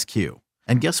podcast queue.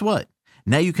 And guess what?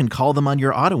 Now you can call them on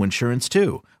your auto insurance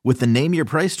too with the Name Your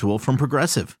Price tool from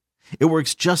Progressive. It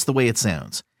works just the way it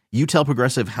sounds. You tell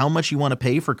Progressive how much you want to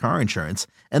pay for car insurance,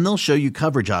 and they'll show you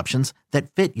coverage options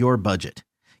that fit your budget.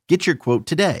 Get your quote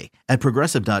today at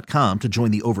Progressive.com to join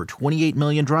the over 28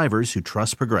 million drivers who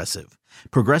trust Progressive.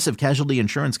 Progressive Casualty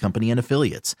Insurance Company and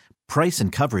Affiliates. Price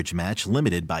and coverage match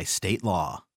limited by state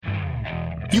law.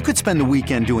 You could spend the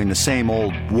weekend doing the same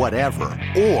old whatever,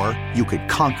 or you could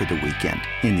conquer the weekend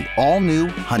in the all-new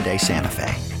Hyundai Santa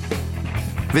Fe.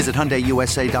 Visit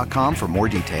HyundaiUSA.com for more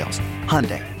details.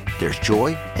 Hyundai, there's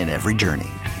joy in every journey.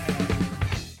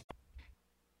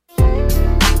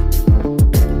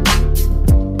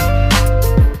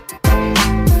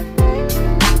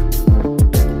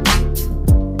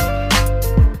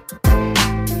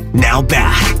 Now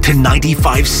back to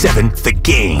 95.7 The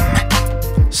Game.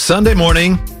 Sunday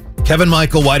morning, Kevin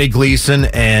Michael, Whitey Gleason,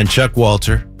 and Chuck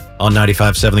Walter on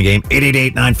 95.7 The Game.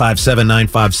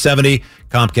 888-957-9570,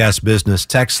 Comcast Business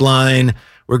text line.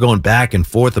 We're going back and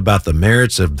forth about the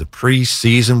merits of the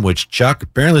preseason, which Chuck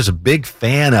apparently is a big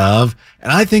fan of, and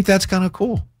I think that's kind of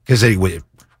cool because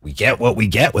we get what we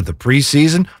get with the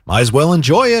preseason. Might as well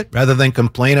enjoy it rather than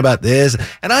complain about this.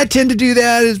 And I tend to do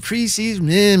that as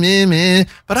preseason,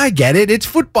 but I get it. It's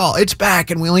football. It's back,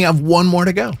 and we only have one more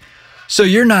to go. So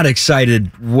you're not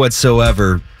excited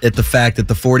whatsoever at the fact that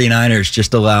the 49ers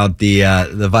just allowed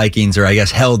the Vikings, or I guess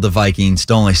held the Vikings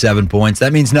to only 7 points.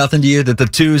 That means nothing to you that the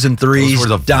 2s and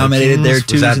 3s dominated their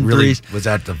 2s and 3s? Was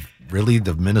that really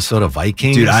the Minnesota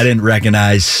Vikings? Dude, I didn't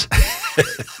recognize.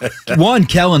 One,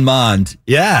 Kellen Mond.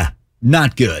 Yeah.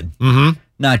 Not good. Mm-hmm.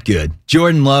 Not good.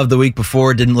 Jordan Love the week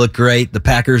before didn't look great. The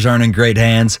Packers aren't in great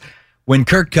hands. When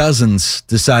Kirk Cousins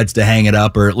decides to hang it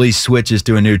up or at least switches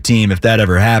to a new team, if that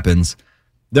ever happens,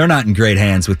 they're not in great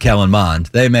hands with Kellen Mond.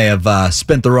 They may have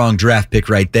spent the wrong draft pick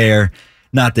right there.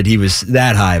 Not that he was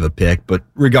that high of a pick, but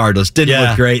regardless, didn't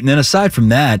look great. And then aside from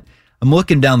that, I'm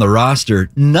looking down the roster.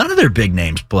 None of their big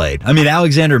names played. I mean,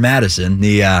 Alexander Mattison,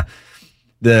 the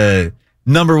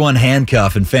number one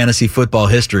handcuff in fantasy football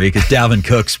history because Dalvin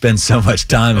Cook spends so much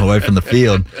time away from the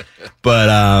field.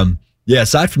 But, yeah,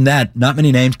 aside from that, not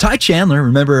many names. Ty Chandler,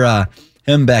 remember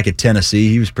him back at Tennessee.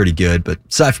 He was pretty good. But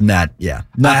aside from that, yeah.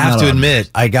 I have to admit,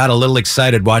 I got a little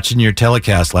excited watching your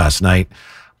telecast last night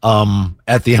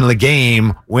at the end of the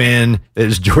game when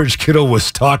George Kittle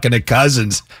was talking to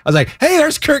Cousins. I was like, hey,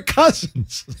 there's Kirk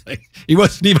Cousins. Like, he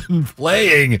wasn't even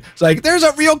playing. It's like, there's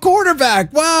a real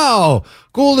quarterback. Wow.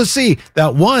 Cool to see.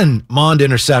 That one Mond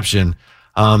interception,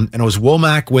 and it was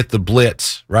Womack with the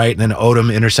blitz, right? And then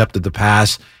Odom intercepted the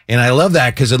pass. And I love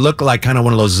that because it looked like kind of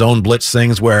one of those zone blitz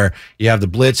things where you have the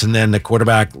blitz and then the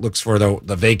quarterback looks for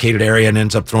the vacated area and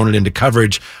ends up throwing it into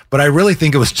coverage. But I really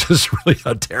think it was just really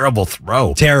a terrible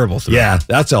throw. Terrible throw. Yeah,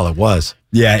 that's all it was.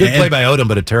 Yeah, good play by Odom,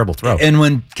 but a terrible throw. And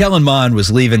when Kellen Mond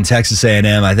was leaving Texas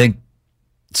A&M, I think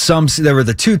there were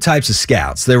the two types of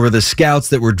scouts. There were the scouts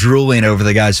that were drooling over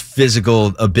the guy's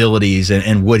physical abilities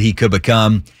and what he could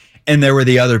become. And there were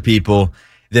the other people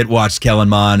that watched Kellen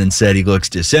Mond and said he looks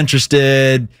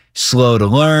disinterested, slow to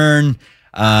learn,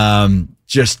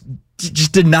 just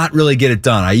did not really get it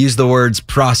done. I use the words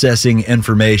processing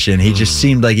information. He just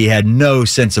seemed like he had no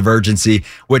sense of urgency.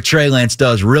 What Trey Lance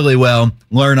does really well,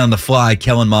 learn on the fly,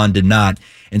 Kellen Mond did not.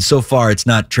 And so far, it's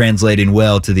not translating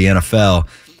well to the NFL.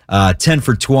 10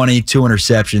 for 20, 2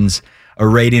 interceptions, a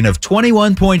rating of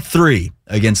 21.3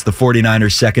 against the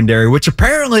 49ers secondary, which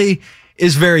apparently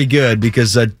is very good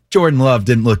because Jordan Love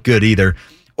didn't look good either,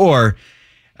 or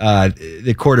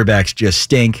the quarterbacks just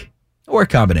stink, or a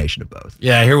combination of both.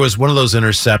 Yeah, here was one of those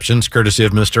interceptions, courtesy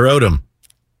of Mr. Odom.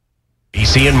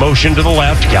 PC in motion to the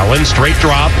left. Kellen straight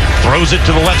drop, throws it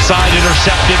to the left side,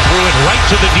 intercepted, threw it right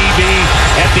to the DB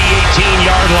at the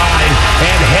 18-yard line,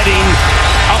 and heading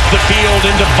up the field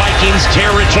into Vikings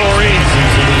territory.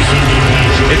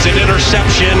 It's an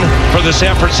interception for the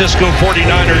San Francisco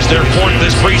 49ers, their fourth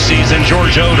this preseason.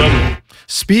 George Odom.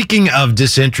 Speaking of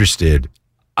disinterested,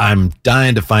 I'm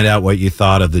dying to find out what you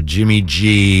thought of the Jimmy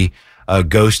G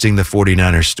ghosting the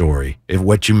 49ers story.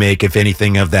 What you make, if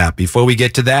anything, of that. Before we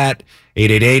get to that,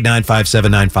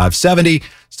 888-957-9570.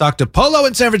 Let's talk to Polo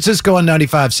in San Francisco on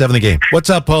 95.7 The Game. What's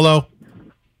up, Polo?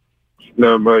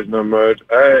 Not much.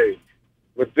 Hey,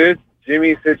 with this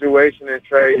Jimmy situation and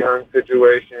Trey Young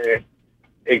situation,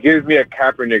 it gives me a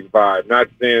Kaepernick vibe. Not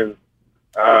saying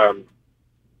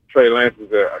Trey Lance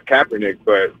is a Kaepernick,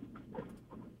 but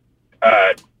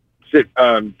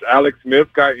Alex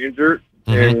Smith got injured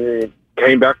and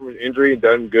came back from his injury,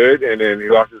 done good, and then he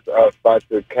lost his spot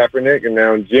to Kaepernick, and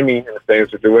now Jimmy in the same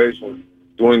situation,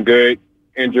 doing good,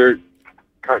 injured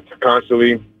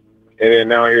constantly, and then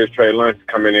now here's Trey Lance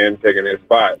coming in, taking his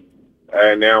spot.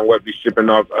 And now what be shipping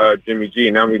off Jimmy G.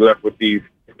 Now we left with the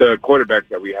quarterbacks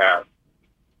that we have.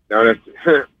 Now that's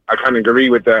I kind of agree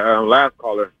with the last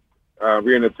caller.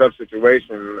 we're in a tough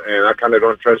situation, and I kind of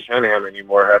don't trust Shanahan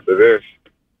anymore after this.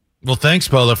 Well, thanks,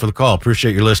 Polo, for the call.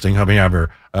 Appreciate your listening.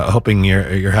 Hoping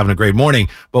you're having a great morning.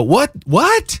 But what?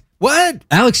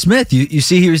 Alex Smith, you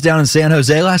see he was down in San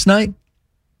Jose last night?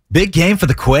 Big game for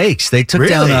the Quakes. They took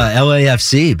down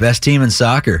LAFC, best team in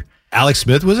soccer. Alex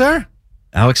Smith was there?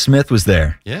 Alex Smith was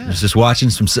there. Yeah. Was just watching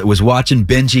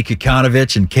Benji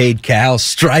Kikanovic and Cade Cowell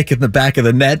strike in the back of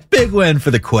the net. Big win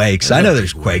for the Quakes. I know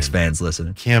there's Quakes fans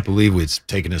listening. Can't believe it's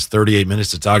taken us 38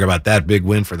 minutes to talk about that big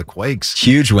win for the Quakes.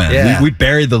 Huge win. Yeah. We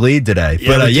buried the lead today.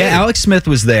 Yeah, But we did. Alex Smith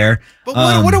was there.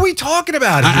 But what are we talking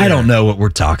about here? I don't know what we're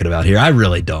talking about here. I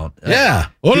really don't. Yeah.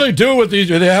 What do they do with these?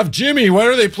 They have Jimmy. Why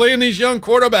are they playing these young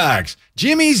quarterbacks?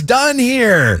 Jimmy's done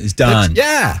here. He's done.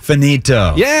 Yeah.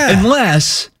 Finito. Yeah.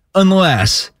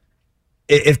 Unless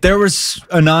if there was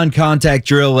a non-contact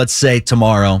drill, let's say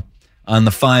tomorrow on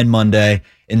the fine Monday,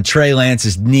 and Trey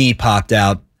Lance's knee popped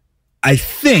out, I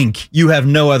think you have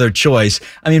no other choice.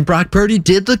 I mean, Brock Purdy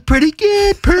did look pretty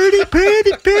good. Pretty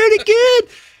good.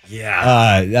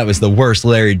 Yeah. That was the worst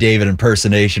Larry David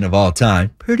impersonation of all time.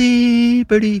 Pretty.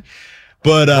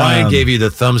 But Ryan gave you the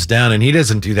thumbs down, and he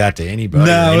doesn't do that to anybody.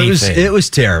 No, it was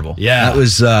terrible. Yeah. That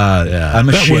was, I'm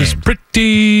ashamed. That was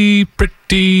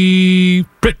pretty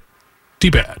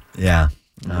bad. Yeah.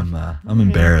 I'm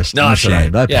embarrassed. No, I'm it's all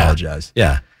ashamed. right. I apologize.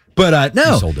 Yeah. But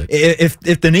no, You sold it.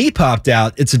 if the knee popped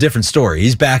out, it's a different story.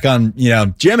 He's back on,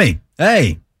 Jimmy,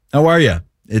 hey, how are you?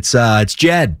 It's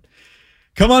Jed.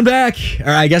 Come on back. Or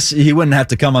I guess he wouldn't have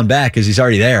to come on back because he's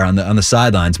already there on the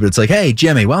sidelines. But it's like, hey,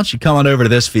 Jimmy, why don't you come on over to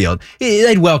this field?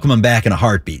 They'd welcome him back in a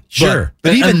heartbeat. Sure.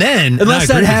 But even then, unless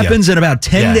I that agree with you. happens in about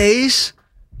 10 days,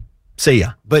 see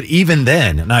ya. But even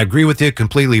then, and I agree with you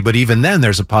completely, but even then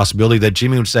there's a possibility that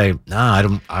Jimmy would say, "Nah, I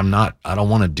don't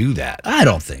want to do that." I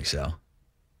don't think so.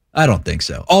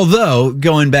 Although,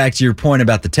 going back to your point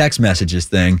about the text messages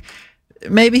thing,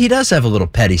 maybe he does have a little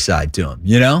petty side to him,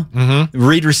 Mm-hmm.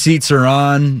 Read receipts are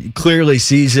on, clearly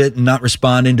sees it and not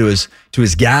responding to his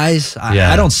guys.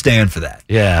 I don't stand for that.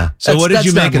 Yeah. So what did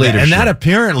you make of that? And that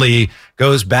apparently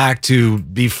goes back to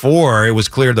before it was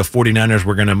clear the 49ers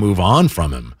were going to move on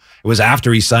from him. It was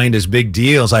after he signed his big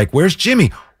deal. It's like, where's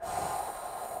Jimmy?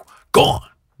 Gone.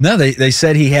 No, they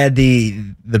said he had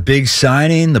the big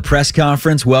signing, the press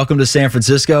conference, welcome to San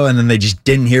Francisco, and then they just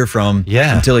didn't hear from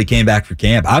him until he came back for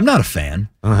camp. I'm not a fan,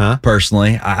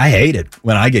 personally. I hate it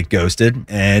when I get ghosted.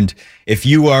 And if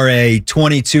you are a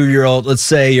 22-year-old, let's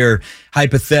say you're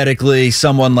hypothetically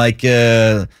someone like,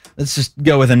 let's just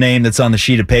go with a name that's on the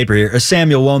sheet of paper here, a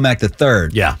Samuel Womack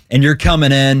III. Yeah. And you're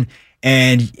coming in,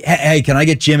 and hey, can I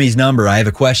get Jimmy's number? I have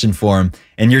a question for him.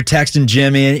 And you're texting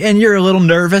Jimmy, and you're a little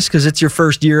nervous because it's your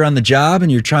first year on the job,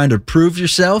 and you're trying to prove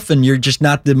yourself, and you're just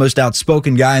not the most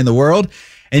outspoken guy in the world.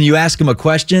 And you ask him a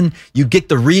question, you get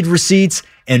the read receipts,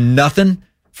 and nothing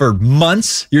for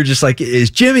months. You're just like,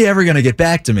 is Jimmy ever going to get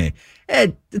back to me?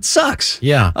 It sucks.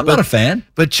 Yeah. I'm not a fan.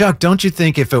 But Chuck, don't you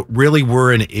think if it really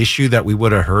were an issue that we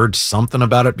would have heard something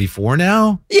about it before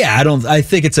now? Yeah, I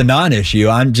think it's a non-issue.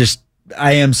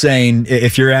 I am saying,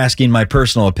 if you're asking my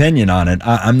personal opinion on it,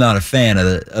 I'm not a fan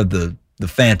of the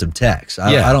phantom text.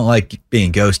 I don't like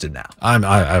being ghosted now. I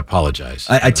apologize.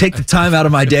 I take the time out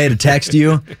of my day to text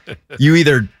you. You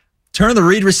either turn the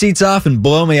read receipts off and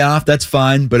blow me off, that's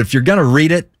fine. But if you're going to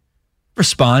read it,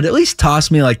 respond. At least toss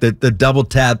me like the double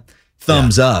tap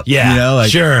thumbs up. Yeah,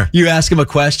 sure. You ask him a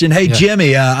question. Hey,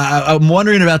 Jimmy, I'm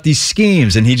wondering about these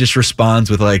schemes. And he just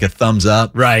responds with like a thumbs up.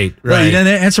 Right. Well, you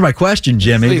didn't answer my question,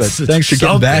 Jimmy, but thanks for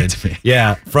getting back to me.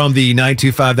 Yeah, from the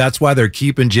 925, that's why they're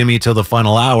keeping Jimmy till the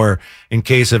final hour in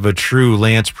case of a true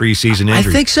Lance preseason injury. I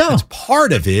think so. That's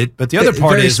part of it, but the other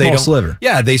part Very is they small don't. sliver.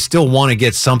 Yeah, they still want to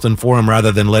get something for him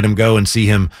rather than let him go and see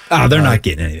him. They're not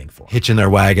getting anything for him. Hitching their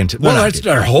wagon.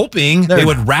 They're hoping. They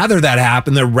would rather that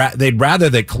happen. They'd rather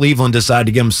that Cleveland decide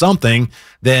to give him something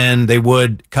than they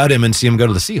would cut him and see him go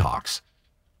to the Seahawks.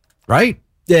 Right?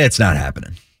 Yeah, it's not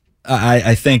happening.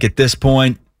 I think at this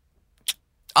point,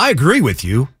 I agree with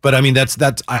you, but I mean that's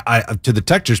I to the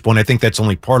texter's point, I think that's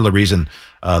only part of the reason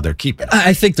they're keeping him.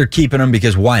 I think they're keeping him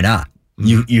because why not?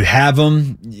 You have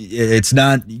him. It's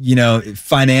not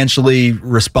financially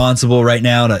responsible right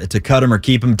now to cut him or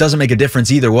keep him. It doesn't make a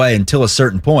difference either way until a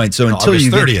certain point. So until August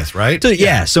you 30th, right?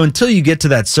 Yeah. So until you get to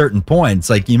that certain point, it's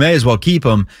like you may as well keep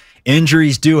him.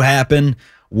 Injuries do happen.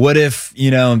 What if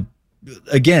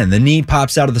again, the knee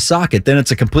pops out of the socket? Then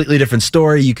it's a completely different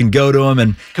story. You can go to him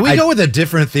and can we go with a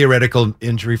different theoretical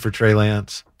injury for Trey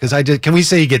Lance? Because can we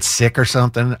say he gets sick or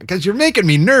something? Because you're making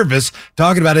me nervous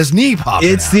talking about his knee popping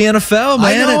It's out. the NFL,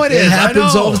 man. I know it is. It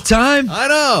happens all the time. I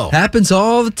know. Happens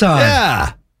all the time.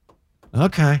 Yeah.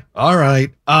 Okay. All right.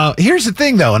 Here's the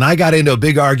thing, though, and I got into a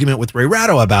big argument with Ray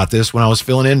Ratto about this when I was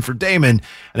filling in for Damon,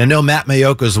 and I know Matt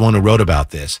Mayoko is the one who wrote about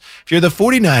this. If you're the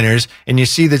 49ers and you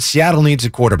see that Seattle needs a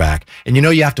quarterback, and you know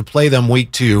you have to play them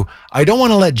week 2, I don't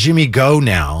want to let Jimmy go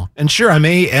now. And sure, I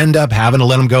may end up having to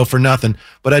let him go for nothing,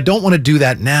 but I don't want to do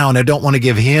that now, and I don't want to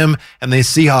give him and the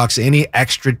Seahawks any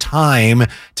extra time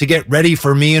to get ready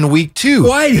for me in week 2.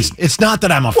 Why? It's not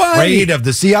that I'm afraid of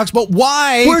the Seahawks, but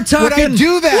why would I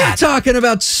do that? We're talking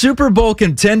about Super Bowl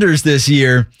contenders this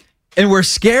year, and we're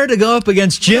scared to go up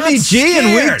against Jimmy G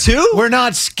in week 2? We're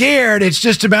not scared. It's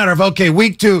just a matter of, okay,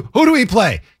 week 2, who do we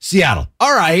play? Seattle.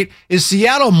 All right. Is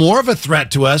Seattle more of a threat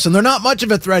to us? And they're not much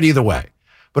of a threat either way.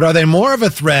 But are they more of a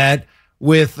threat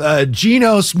with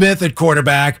Geno Smith at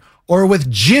quarterback or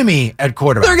with Jimmy at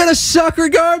quarterback? They're going to suck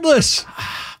regardless.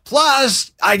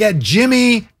 Plus, I got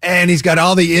Jimmy, and he's got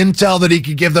all the intel that he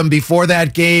could give them before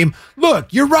that game.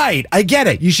 Look, you're right. I get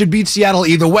it. You should beat Seattle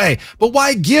either way. But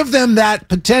why give them that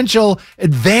potential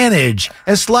advantage,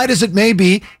 as slight as it may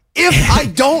be, if I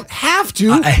don't have to?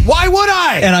 Why would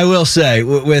I? And I will say,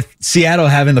 with Seattle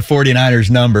having the 49ers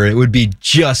number, it would be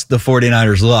just the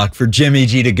 49ers' luck for Jimmy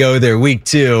G to go there week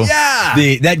 2.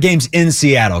 Yeah. That game's in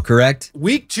Seattle, correct?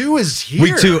 Week 2 is here.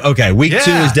 Week 2, okay. Week 2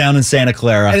 is down in Santa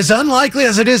Clara. And as unlikely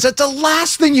as it is, that's the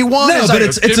last thing you want. No,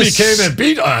 but Jimmy came and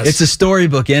beat us. It's a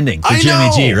storybook ending for Jimmy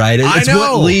G, right? It's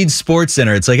what leads Sports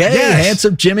Center. It's like, hey,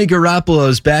 handsome Jimmy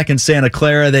Garoppolo's back in Santa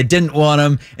Clara. They didn't want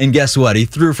him, and guess what? He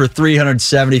threw for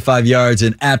 375 yards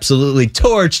and absolutely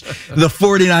torched the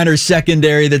 49ers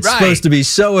secondary that's supposed to be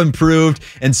so improved.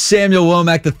 And Samuel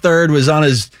Womack III was on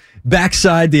his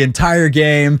backside the entire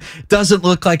game. Doesn't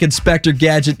look like Inspector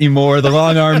Gadget anymore. The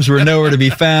long arms were nowhere to be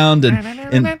found,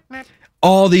 and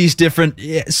all these different.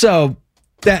 So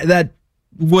that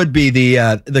would be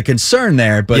the concern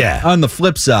there. But on the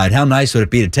flip side, how nice would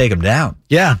it be to take him down?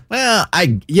 Yeah. Well, I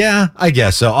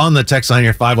guess so. On the text line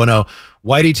here, 510.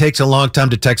 Whitey takes a long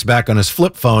time to text back on his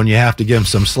flip phone. You have to give him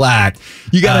some slack.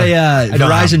 You got a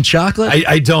Verizon chocolate?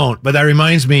 I don't, but that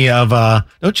reminds me of,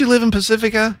 don't you live in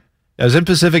Pacifica? I was in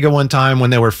Pacifica one time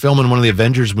when they were filming one of the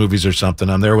Avengers movies or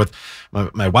something. I'm there with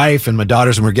my wife and my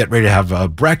daughters, and we're getting ready to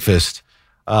have breakfast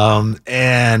and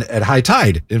at high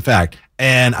tide, in fact.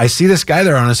 And I see this guy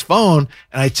there on his phone,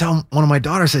 and I tell one of my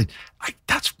daughters,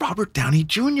 that's Robert Downey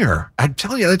Jr. I'm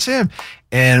telling you, that's him.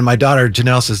 And my daughter,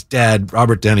 Janelle, says, Dad,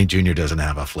 Robert Downey Jr. doesn't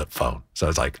have a flip phone. So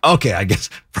it's like, okay, I guess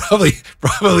probably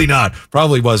not.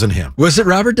 Probably wasn't him. Was it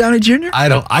Robert Downey Jr.?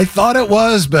 I thought it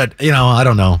was, but, I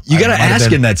don't know. You got to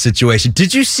ask in that situation.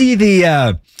 Did you see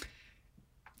it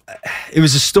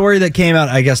was a story that came out,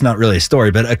 I guess not really a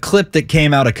story, but a clip that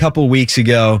came out a couple weeks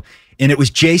ago, and it was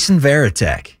Jason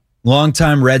Varitek.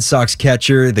 Longtime Red Sox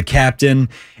catcher, the captain,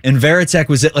 and Varitek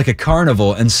was at like a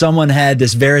carnival, and someone had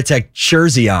this Varitek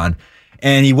jersey on,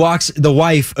 and the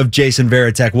wife of Jason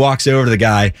Varitek walks over to the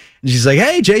guy, and she's like,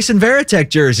 hey, Jason Varitek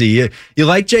jersey, you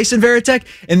like Jason Varitek?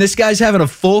 And this guy's having a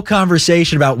full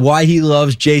conversation about why he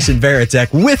loves Jason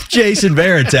Varitek with Jason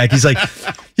Varitek.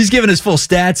 He's giving his full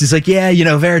stats. He's like, yeah,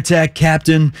 Varitek,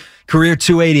 captain, career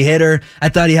 280 hitter. I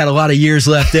thought he had a lot of years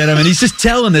left in him. And he's just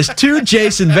telling this to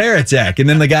Jason Varitek. And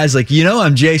then the guy's like,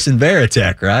 I'm Jason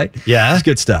Varitek, right? Yeah. It's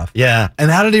good stuff. Yeah. And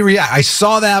how did he react? I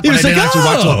saw that, but I didn't actually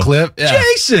watch the clip. Yeah.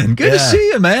 Jason, good to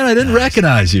see you, man. I didn't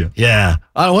recognize you. Yeah.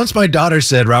 Once my daughter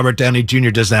said Robert Downey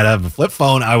Jr. does not have a flip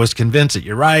phone, I was convinced that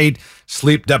you're right.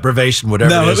 Sleep deprivation, whatever.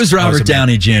 No, it was Robert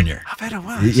Downey Jr. I bet it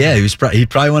was. Yeah, he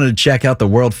probably wanted to check out the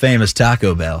world famous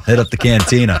Taco Bell. Hit up the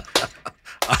cantina.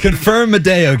 Confirm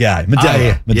Madeo guy.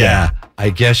 Madeo. Yeah, I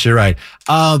guess you're right.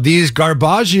 These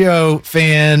Garbaggio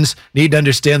fans need to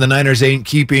understand the Niners ain't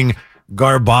keeping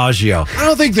Garbaggio. I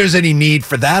don't think there's any need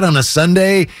for that on a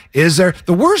Sunday, is there?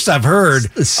 The worst I've heard.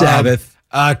 The Sabbath.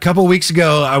 A couple weeks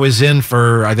ago, I was in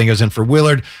for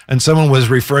Willard, and someone was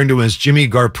referring to him as Jimmy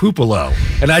Garpupolo.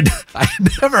 And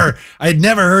I'd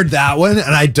never heard that one,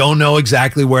 and I don't know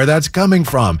exactly where that's coming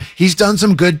from. He's done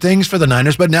some good things for the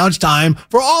Niners, but now it's time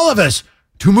for all of us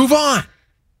to move on,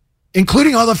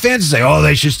 including all the fans who say,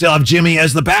 they should still have Jimmy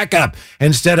as the backup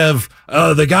instead of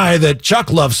the guy that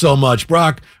Chuck loves so much,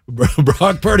 Brock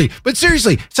Purdy. But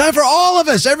seriously, it's time for all of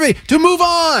us, everybody, to move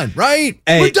on, right?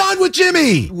 Hey, we're done with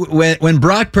Jimmy. When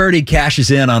Brock Purdy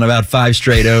cashes in on about 5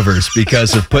 straight overs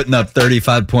because of putting up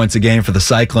 35 points a game for the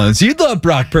Cyclones, you'd love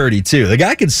Brock Purdy too. The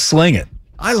guy can sling it.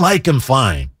 I like him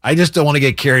fine. I just don't want to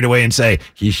get carried away and say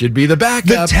he should be the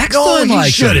backup. The text line he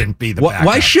shouldn't be the backup.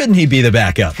 Why shouldn't he be the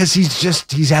backup? Because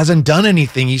he hasn't done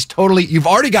anything. You've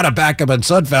already got a backup in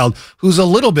Sudfeld who's a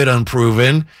little bit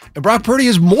unproven. And Brock Purdy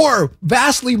is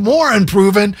vastly more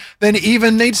unproven than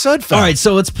even Nate Sudfeld. All right,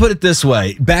 so let's put it this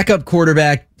way. Backup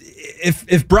quarterback,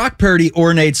 if Brock Purdy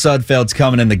or Nate Sudfeld's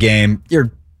coming in the game,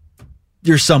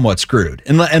 you're somewhat screwed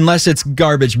unless it's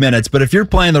garbage minutes. But if you're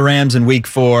playing the Rams in week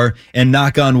 4 and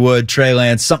knock on wood, Trey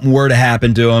Lance, something were to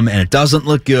happen to him and it doesn't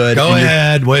look good. Go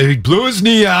ahead. Well, he blew his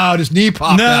knee out. His knee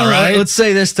popped out, right? Let's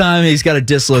say this time he's got a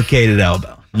dislocated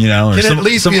elbow. Or Can it at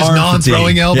least be his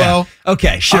non-throwing elbow? Yeah.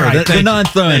 Okay, sure. Right, the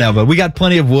non-throwing elbow. We got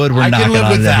plenty of wood. We're knocking live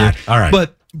on with it that. here. All right.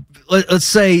 But let's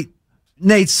say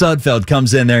Nate Sudfeld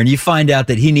comes in there and you find out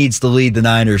that he needs to lead the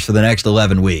Niners for the next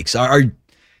 11 weeks.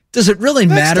 Does it really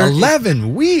matter?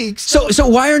 11 weeks? So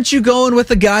why aren't you going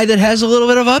with a guy that has a little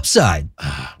bit of upside?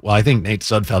 Well, I think Nate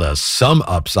Sudfeld has some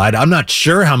upside. I'm not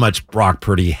sure how much Brock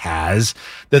Purdy has.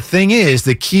 The thing is,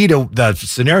 the key to the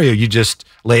scenario you just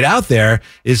laid out there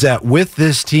is that with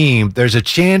this team, there's a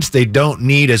chance they don't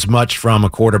need as much from a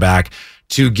quarterback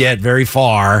to get very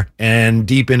far and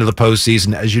deep into the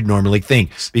postseason as you'd normally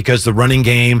think, because the running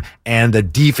game and the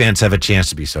defense have a chance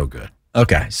to be so good.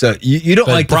 Okay, so you don't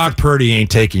like Brock Purdy ain't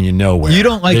taking you nowhere. You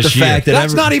don't like the fact that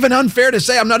that's not even unfair to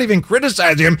say. I'm not even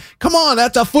criticizing him. Come on,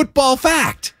 that's a football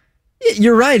fact.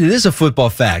 You're right. It is a football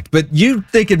fact. But you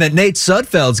thinking that Nate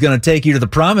Sudfeld's going to take you to the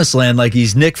promised land like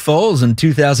he's Nick Foles in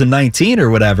 2019 or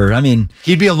whatever. I mean,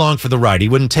 he'd be along for the ride. He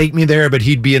wouldn't take me there, but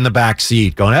he'd be in the back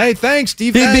seat going, "Hey, thanks,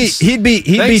 defense." He'd be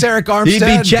Eric Armstead.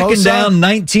 He'd be checking Bosa. down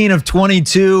 19 of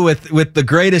 22 with the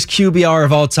greatest QBR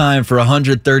of all time for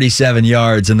 137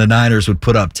 yards, and the Niners would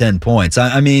put up 10 points.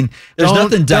 I mean, there's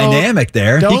nothing dynamic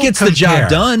there. He gets the job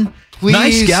done. Please,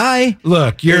 nice guy.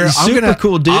 Look, you're super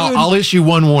cool dude. I'll issue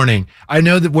one warning. I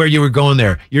know that where you were going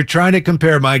there. You're trying to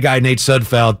compare my guy Nate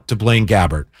Sudfeld to Blaine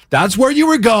Gabbert. That's where you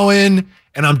were going,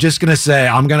 and I'm just going to say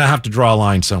I'm going to have to draw a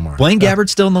line somewhere. Blaine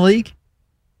Gabbert's still in the league?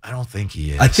 I don't think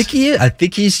he is. I think he is. I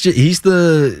think he's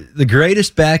the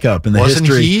greatest backup in the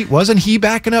history. Wasn't he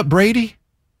backing up Brady?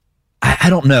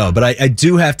 I don't know, but I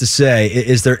do have to say,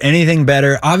 is there anything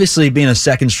better? Obviously, being a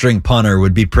second-string punter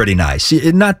would be pretty nice.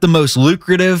 Not the most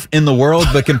lucrative in the world,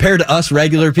 but compared to us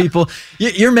regular people,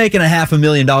 you're making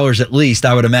 $500,000 at least,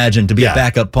 I would imagine, to be a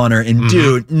backup punter and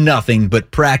do nothing but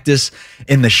practice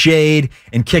in the shade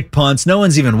and kick punts. No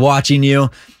one's even watching you.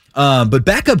 But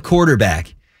backup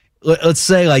quarterback, let's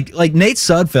say like Nate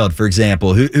Sudfeld, for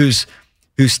example, who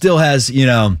still has,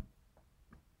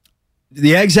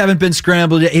 the eggs haven't been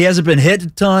scrambled yet. He hasn't been hit a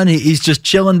ton. He's just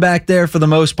chilling back there for the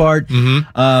most part.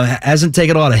 Hasn't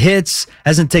taken a lot of hits.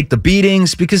 Hasn't taken the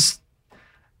beatings because,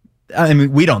 I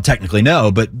mean, we don't technically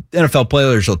know, but NFL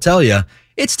players will tell you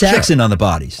it's taxing on the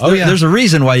bodies. There's a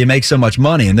reason why you make so much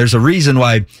money, and there's a reason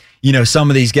why, some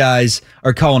of these guys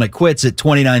are calling it quits at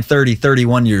 29, 30,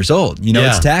 31 years old.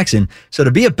 It's taxing. So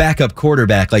to be a backup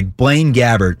quarterback like Blaine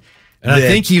Gabbert. And I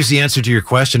think he's the answer to your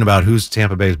question about who's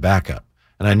Tampa Bay's backup.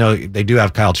 And I know they do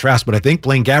have Kyle Trask, but I think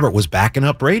Blaine Gabbert was backing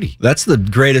up Brady. That's the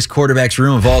greatest quarterback's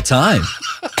room of all time.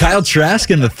 Kyle Trask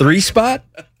in the 3 spot?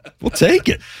 We'll take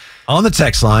it. On the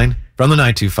text line from the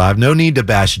 925, no need to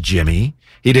bash Jimmy.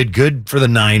 He did good for the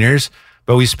Niners,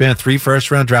 but we spent 3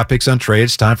 first-round draft picks on trade.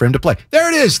 It's time for him to play. There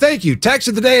it is. Thank you. Text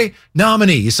of the day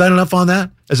nominee. You signing up on that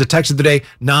as a text of the day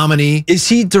nominee? Is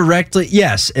he directly?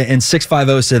 Yes. And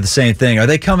 650 said the same thing. Are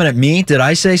they coming at me? Did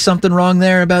I say something wrong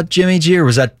there about Jimmy G, or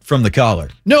was that from the caller?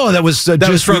 No, that was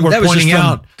just from pointing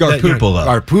out Garpupolo.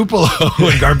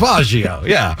 Garpupolo and Garbaggio.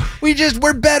 Yeah.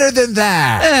 We're better than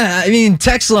that. Yeah, I mean,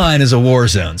 text line is a war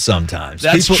zone sometimes.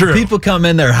 That's true. People come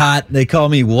in, they're hot. They call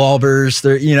me Walbers.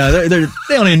 They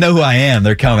don't even know who I am.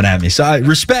 They're coming at me. So I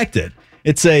respect it.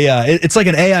 It's it's like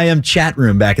an AIM chat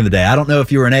room back in the day. I don't know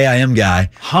if you were an AIM guy.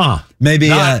 Maybe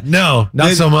not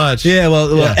so much. Yeah,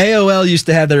 well, AOL used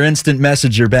to have their instant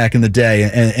messenger back in the day,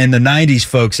 and the 90s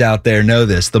folks out there know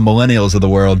this, the millennials of the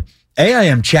world.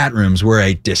 AIM chat rooms were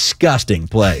a disgusting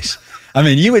place. I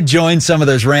mean, you would join some of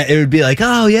those it would be like,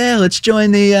 "Oh yeah, let's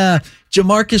join the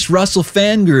Jamarcus Russell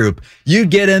fan group."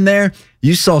 You'd get in there.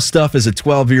 You saw stuff as a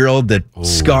 12-year-old that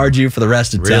scarred you for the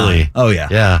rest of time. Really? Oh, yeah.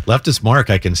 Yeah. Leftist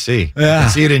Mark, I can see. Yeah. I can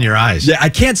see it in your eyes. Yeah, I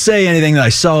can't say anything that I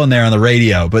saw in there on the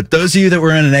radio, but those of you that were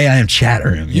in an AIM chat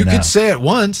room, you could say it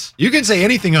once. You can say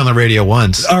anything on the radio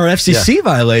once. Or FCC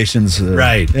violations.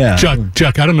 Right. Yeah.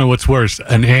 Chuck, I don't know what's worse,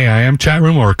 an AIM chat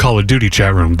room or a Call of Duty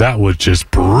chat room. That was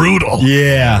just brutal.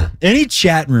 Yeah. Any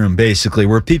chat room, basically,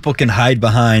 where people can hide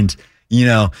behind,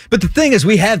 But the thing is,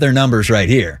 we have their numbers right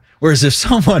here. Whereas if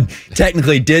someone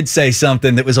technically did say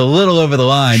something that was a little over the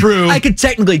line, True. I could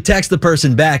technically text the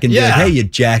person back and be like, "Hey, you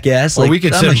jackass!" Or we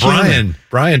could send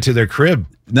Brian to their crib.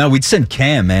 No, we'd send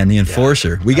Cam, man, the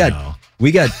enforcer. We got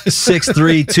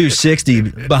 6'3", 260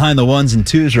 behind the 1s and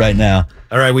 2s right now.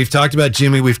 All right, we've talked about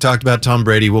Jimmy. We've talked about Tom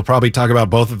Brady. We'll probably talk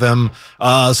about both of them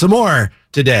some more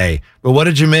today. But what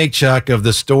did you make, Chuck, of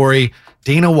the story?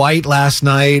 Dana White last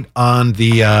night on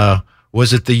the,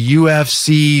 was it the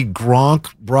UFC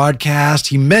Gronk broadcast?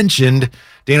 He mentioned,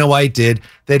 Dana White did,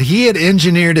 that he had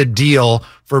engineered a deal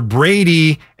for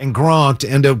Brady and Gronk to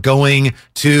end up going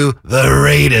to the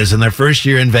Raiders in their first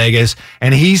year in Vegas.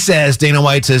 And he says, Dana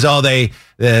White says, Gruden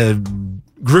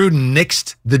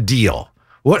nixed the deal.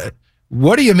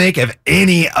 What do you make of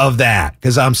any of that?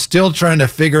 Because I'm still trying to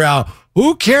figure out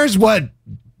who cares what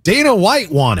Dana White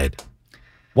wanted.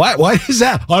 Why is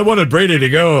that? I wanted Brady to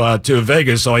go to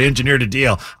Vegas, so I engineered a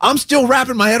deal. I'm still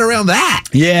wrapping my head around that.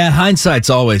 Yeah, hindsight's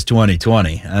always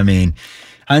 20/20. I mean,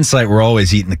 hindsight, we're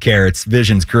always eating the carrots.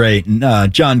 Vision's great. And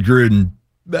John Gruden,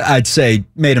 I'd say,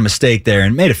 made a mistake there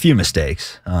and made a few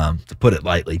mistakes, to put it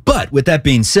lightly. But with that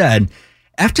being said,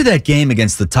 after that game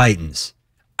against the Titans,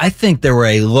 I think there were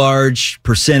a large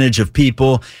percentage of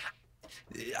people,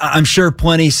 I'm sure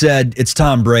plenty said, it's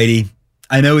Tom Brady.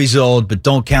 I know he's old, but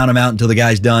don't count him out until the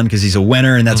guy's done because he's a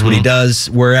winner, and that's what he does.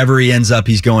 Wherever he ends up,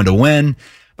 he's going to win.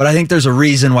 But I think there's a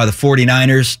reason why the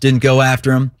 49ers didn't go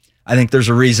after him. I think there's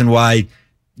a reason why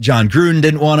John Gruden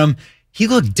didn't want him. He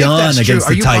looked done against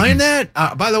the Titans. Are you buying that?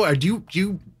 By the way, do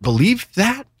you believe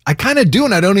that? I kind of do,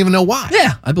 and I don't even know why.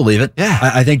 Yeah, I believe it. Yeah.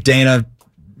 I think Dana,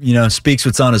 speaks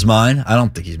what's on his mind. I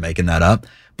don't think he's making that up.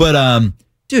 But,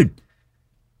 dude,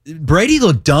 Brady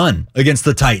looked done against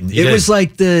the Titans. It was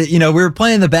like we were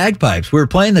playing the bagpipes. We were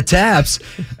playing the taps.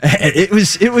 It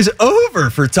was over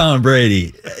for Tom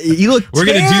Brady. He looked We're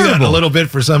going to do that in a little bit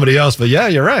for somebody else, but yeah,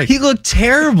 you're right. He looked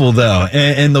terrible, though.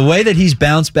 And the way that he's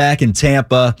bounced back in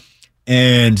Tampa,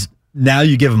 and now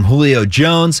you give him Julio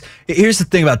Jones. Here's the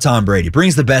thing about Tom Brady.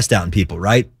 Brings the best out in people,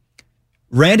 right?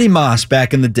 Randy Moss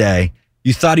back in the day,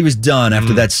 you thought he was done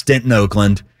after that stint in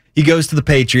Oakland. He goes to the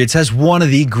Patriots, has one of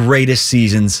the greatest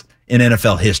seasons in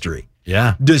NFL history.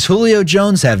 Yeah. Does Julio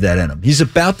Jones have that in him? He's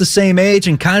about the same age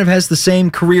and kind of has the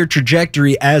same career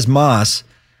trajectory as Moss.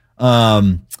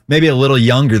 Maybe a little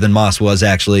younger than Moss was,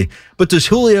 actually. But does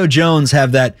Julio Jones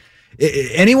have that?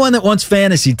 Anyone that wants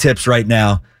fantasy tips right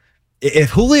now, if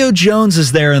Julio Jones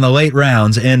is there in the late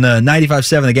rounds in the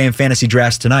 95.7 The Game fantasy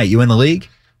drafts tonight, you in the league?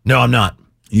 No, I'm not.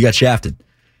 You got shafted.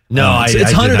 No,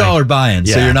 it's $100 buy-in,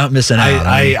 so you're not missing out.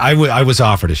 I was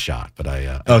offered a shot, but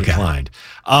I declined.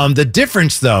 The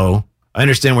difference, though, I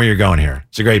understand where you're going here.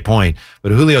 It's a great point.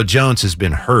 But Julio Jones has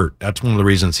been hurt. That's one of the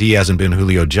reasons he hasn't been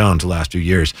Julio Jones the last few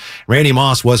years. Randy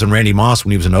Moss wasn't Randy Moss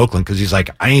when he was in Oakland because he's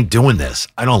like, I ain't doing this.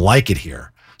 I don't like it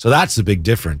here. So that's the big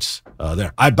difference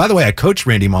there. By the way, I coached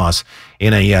Randy Moss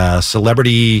in a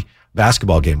celebrity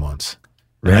basketball game once.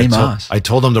 Randy Moss. I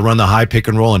told him to run the high pick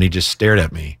and roll, and he just stared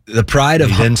at me. The pride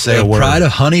of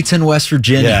Huntington, West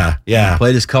Virginia. Yeah. He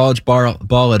played his college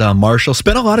ball at Marshall.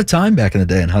 Spent a lot of time back in the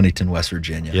day in Huntington, West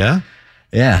Virginia. Yeah?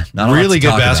 Yeah. Really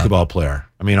good basketball player.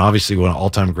 I mean, obviously, an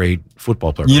all-time great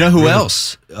football player. You know who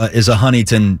else is a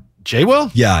Huntington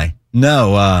J-Will? guy?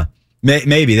 No,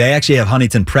 maybe. They actually have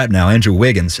Huntington Prep now. Andrew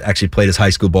Wiggins actually played his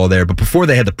high school ball there. But before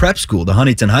they had the prep school, the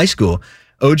Huntington High School,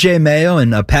 O.J. Mayo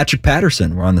and Patrick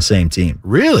Patterson were on the same team.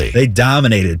 Really? They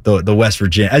dominated the West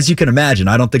Virginia. As you can imagine,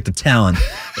 I don't think the talent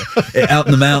out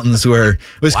in the mountains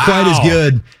was quite as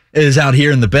good as out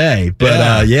here in the Bay.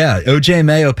 But O.J.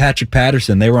 Mayo, Patrick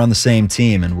Patterson, they were on the same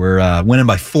team and were winning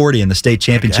by 40 in the state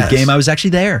championship game. I was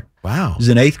actually there. Wow. I was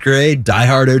in 8th grade,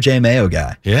 diehard O.J. Mayo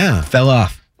guy. Yeah. Fell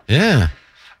off. Yeah.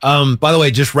 By the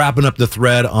way, just wrapping up the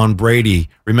thread on Brady.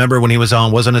 Remember when he was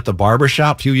on, wasn't it the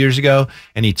barbershop a few years ago?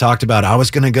 And he talked about, I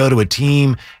was going to go to a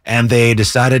team and they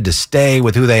decided to stay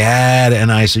with who they had.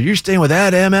 And I said, you're staying with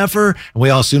that MFer? And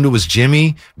we all assumed it was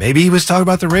Jimmy. Maybe he was talking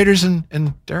about the Raiders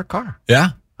and Derek Carr. Yeah.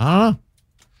 I don't know.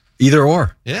 Either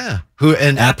or. Yeah.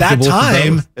 At that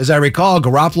time, as I recall,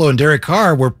 Garoppolo and Derek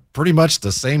Carr were pretty much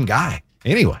the same guy.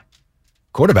 Anyway,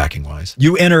 quarterbacking wise.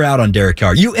 You in or out on Derek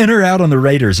Carr? You in or out on the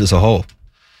Raiders as a whole?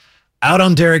 Out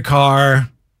on Derek Carr,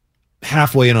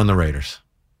 halfway in on the Raiders.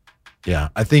 Yeah,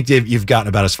 I think you've gotten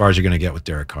about as far as you're going to get with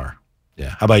Derek Carr.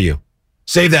 Yeah, how about you?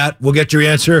 Save that. We'll get your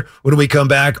answer when we come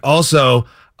back. Also,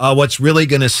 what's really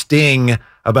going to sting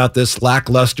about this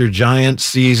lackluster Giants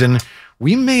season,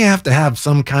 we may have to have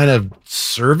some kind of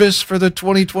service for the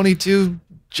 2022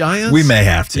 Giants. We may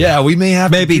have to. Yeah, we may have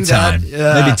maybe to do time.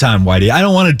 That. Maybe time, Whitey. I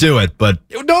don't want to do it, but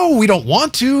no, we don't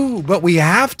want to, but we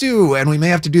have to, and we may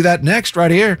have to do that next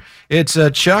right here. It's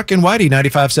Chuck and Whitey,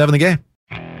 95.7 The Game.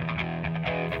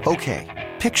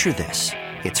 Okay, picture this.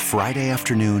 It's Friday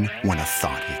afternoon when a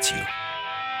thought hits you.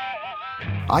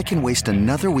 I can waste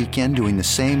another weekend doing the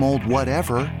same old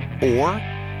whatever, or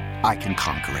I can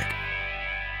conquer it.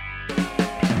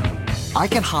 I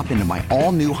can hop into my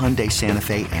all-new Hyundai Santa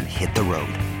Fe and hit the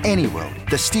road. Any road.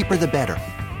 The steeper, the better.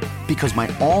 Because my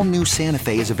all-new Santa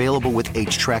Fe is available with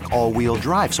H-Track all-wheel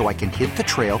drive, so I can hit the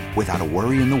trail without a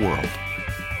worry in the world.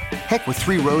 Heck, with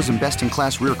 3 rows and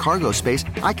best-in-class rear cargo space,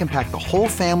 I can pack the whole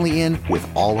family in with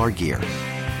all our gear.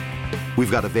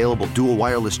 We've got available dual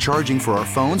wireless charging for our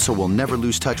phones, so we'll never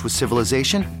lose touch with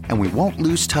civilization, and we won't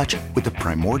lose touch with the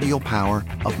primordial power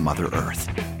of Mother Earth.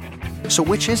 So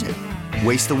which is it?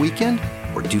 Waste the weekend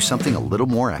or do something a little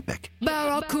more epic?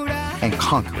 And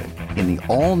conquer it in the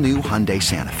all-new Hyundai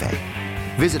Santa Fe.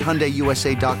 Visit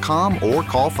HyundaiUSA.com or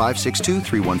call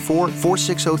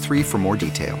 562-314-4603 for more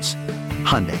details.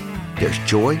 Hyundai, there's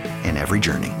joy in every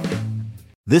journey.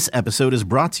 This episode is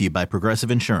brought to you by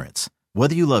Progressive Insurance.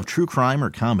 Whether you love true crime or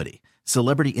comedy,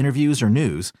 celebrity interviews or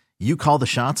news, you call the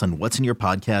shots on what's in your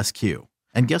podcast queue.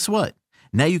 And guess what?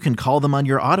 Now you can call them on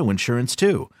your auto insurance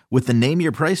too with the Name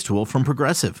Your Price tool from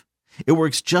Progressive. It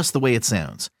works just the way it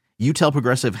sounds. You tell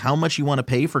Progressive how much you want to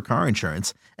pay for car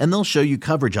insurance, and they'll show you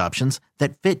coverage options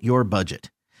that fit your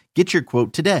budget. Get your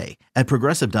quote today at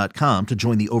Progressive.com to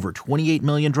join the over 28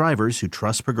 million drivers who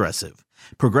trust Progressive.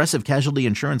 Progressive Casualty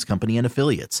Insurance Company and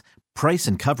Affiliates. Price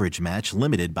and coverage match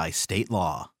limited by state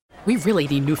law. We really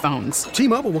need new phones.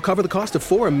 T-Mobile will cover the cost of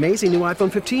 4 amazing new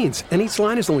iPhone 15s, and each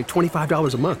line is only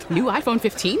 $25 a month. New iPhone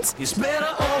 15s? It's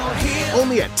better over here.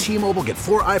 Only at T-Mobile, get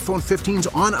 4 iPhone 15s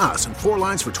on us and 4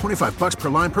 lines for $25 per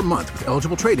line per month with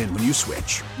eligible trade-in when you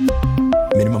switch.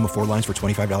 Minimum of 4 lines for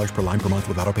 $25 per line per month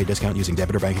with autopay discount using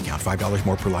debit or bank account. $5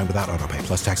 more per line without autopay,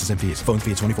 plus taxes and fees. Phone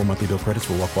fee at 24 monthly bill credits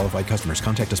for well-qualified customers.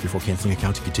 Contact us before canceling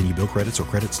account to continue bill credits or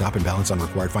credit stop and balance on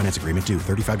required finance agreement due.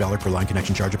 $35 per line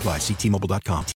connection charge applies. See T-Mobile.com.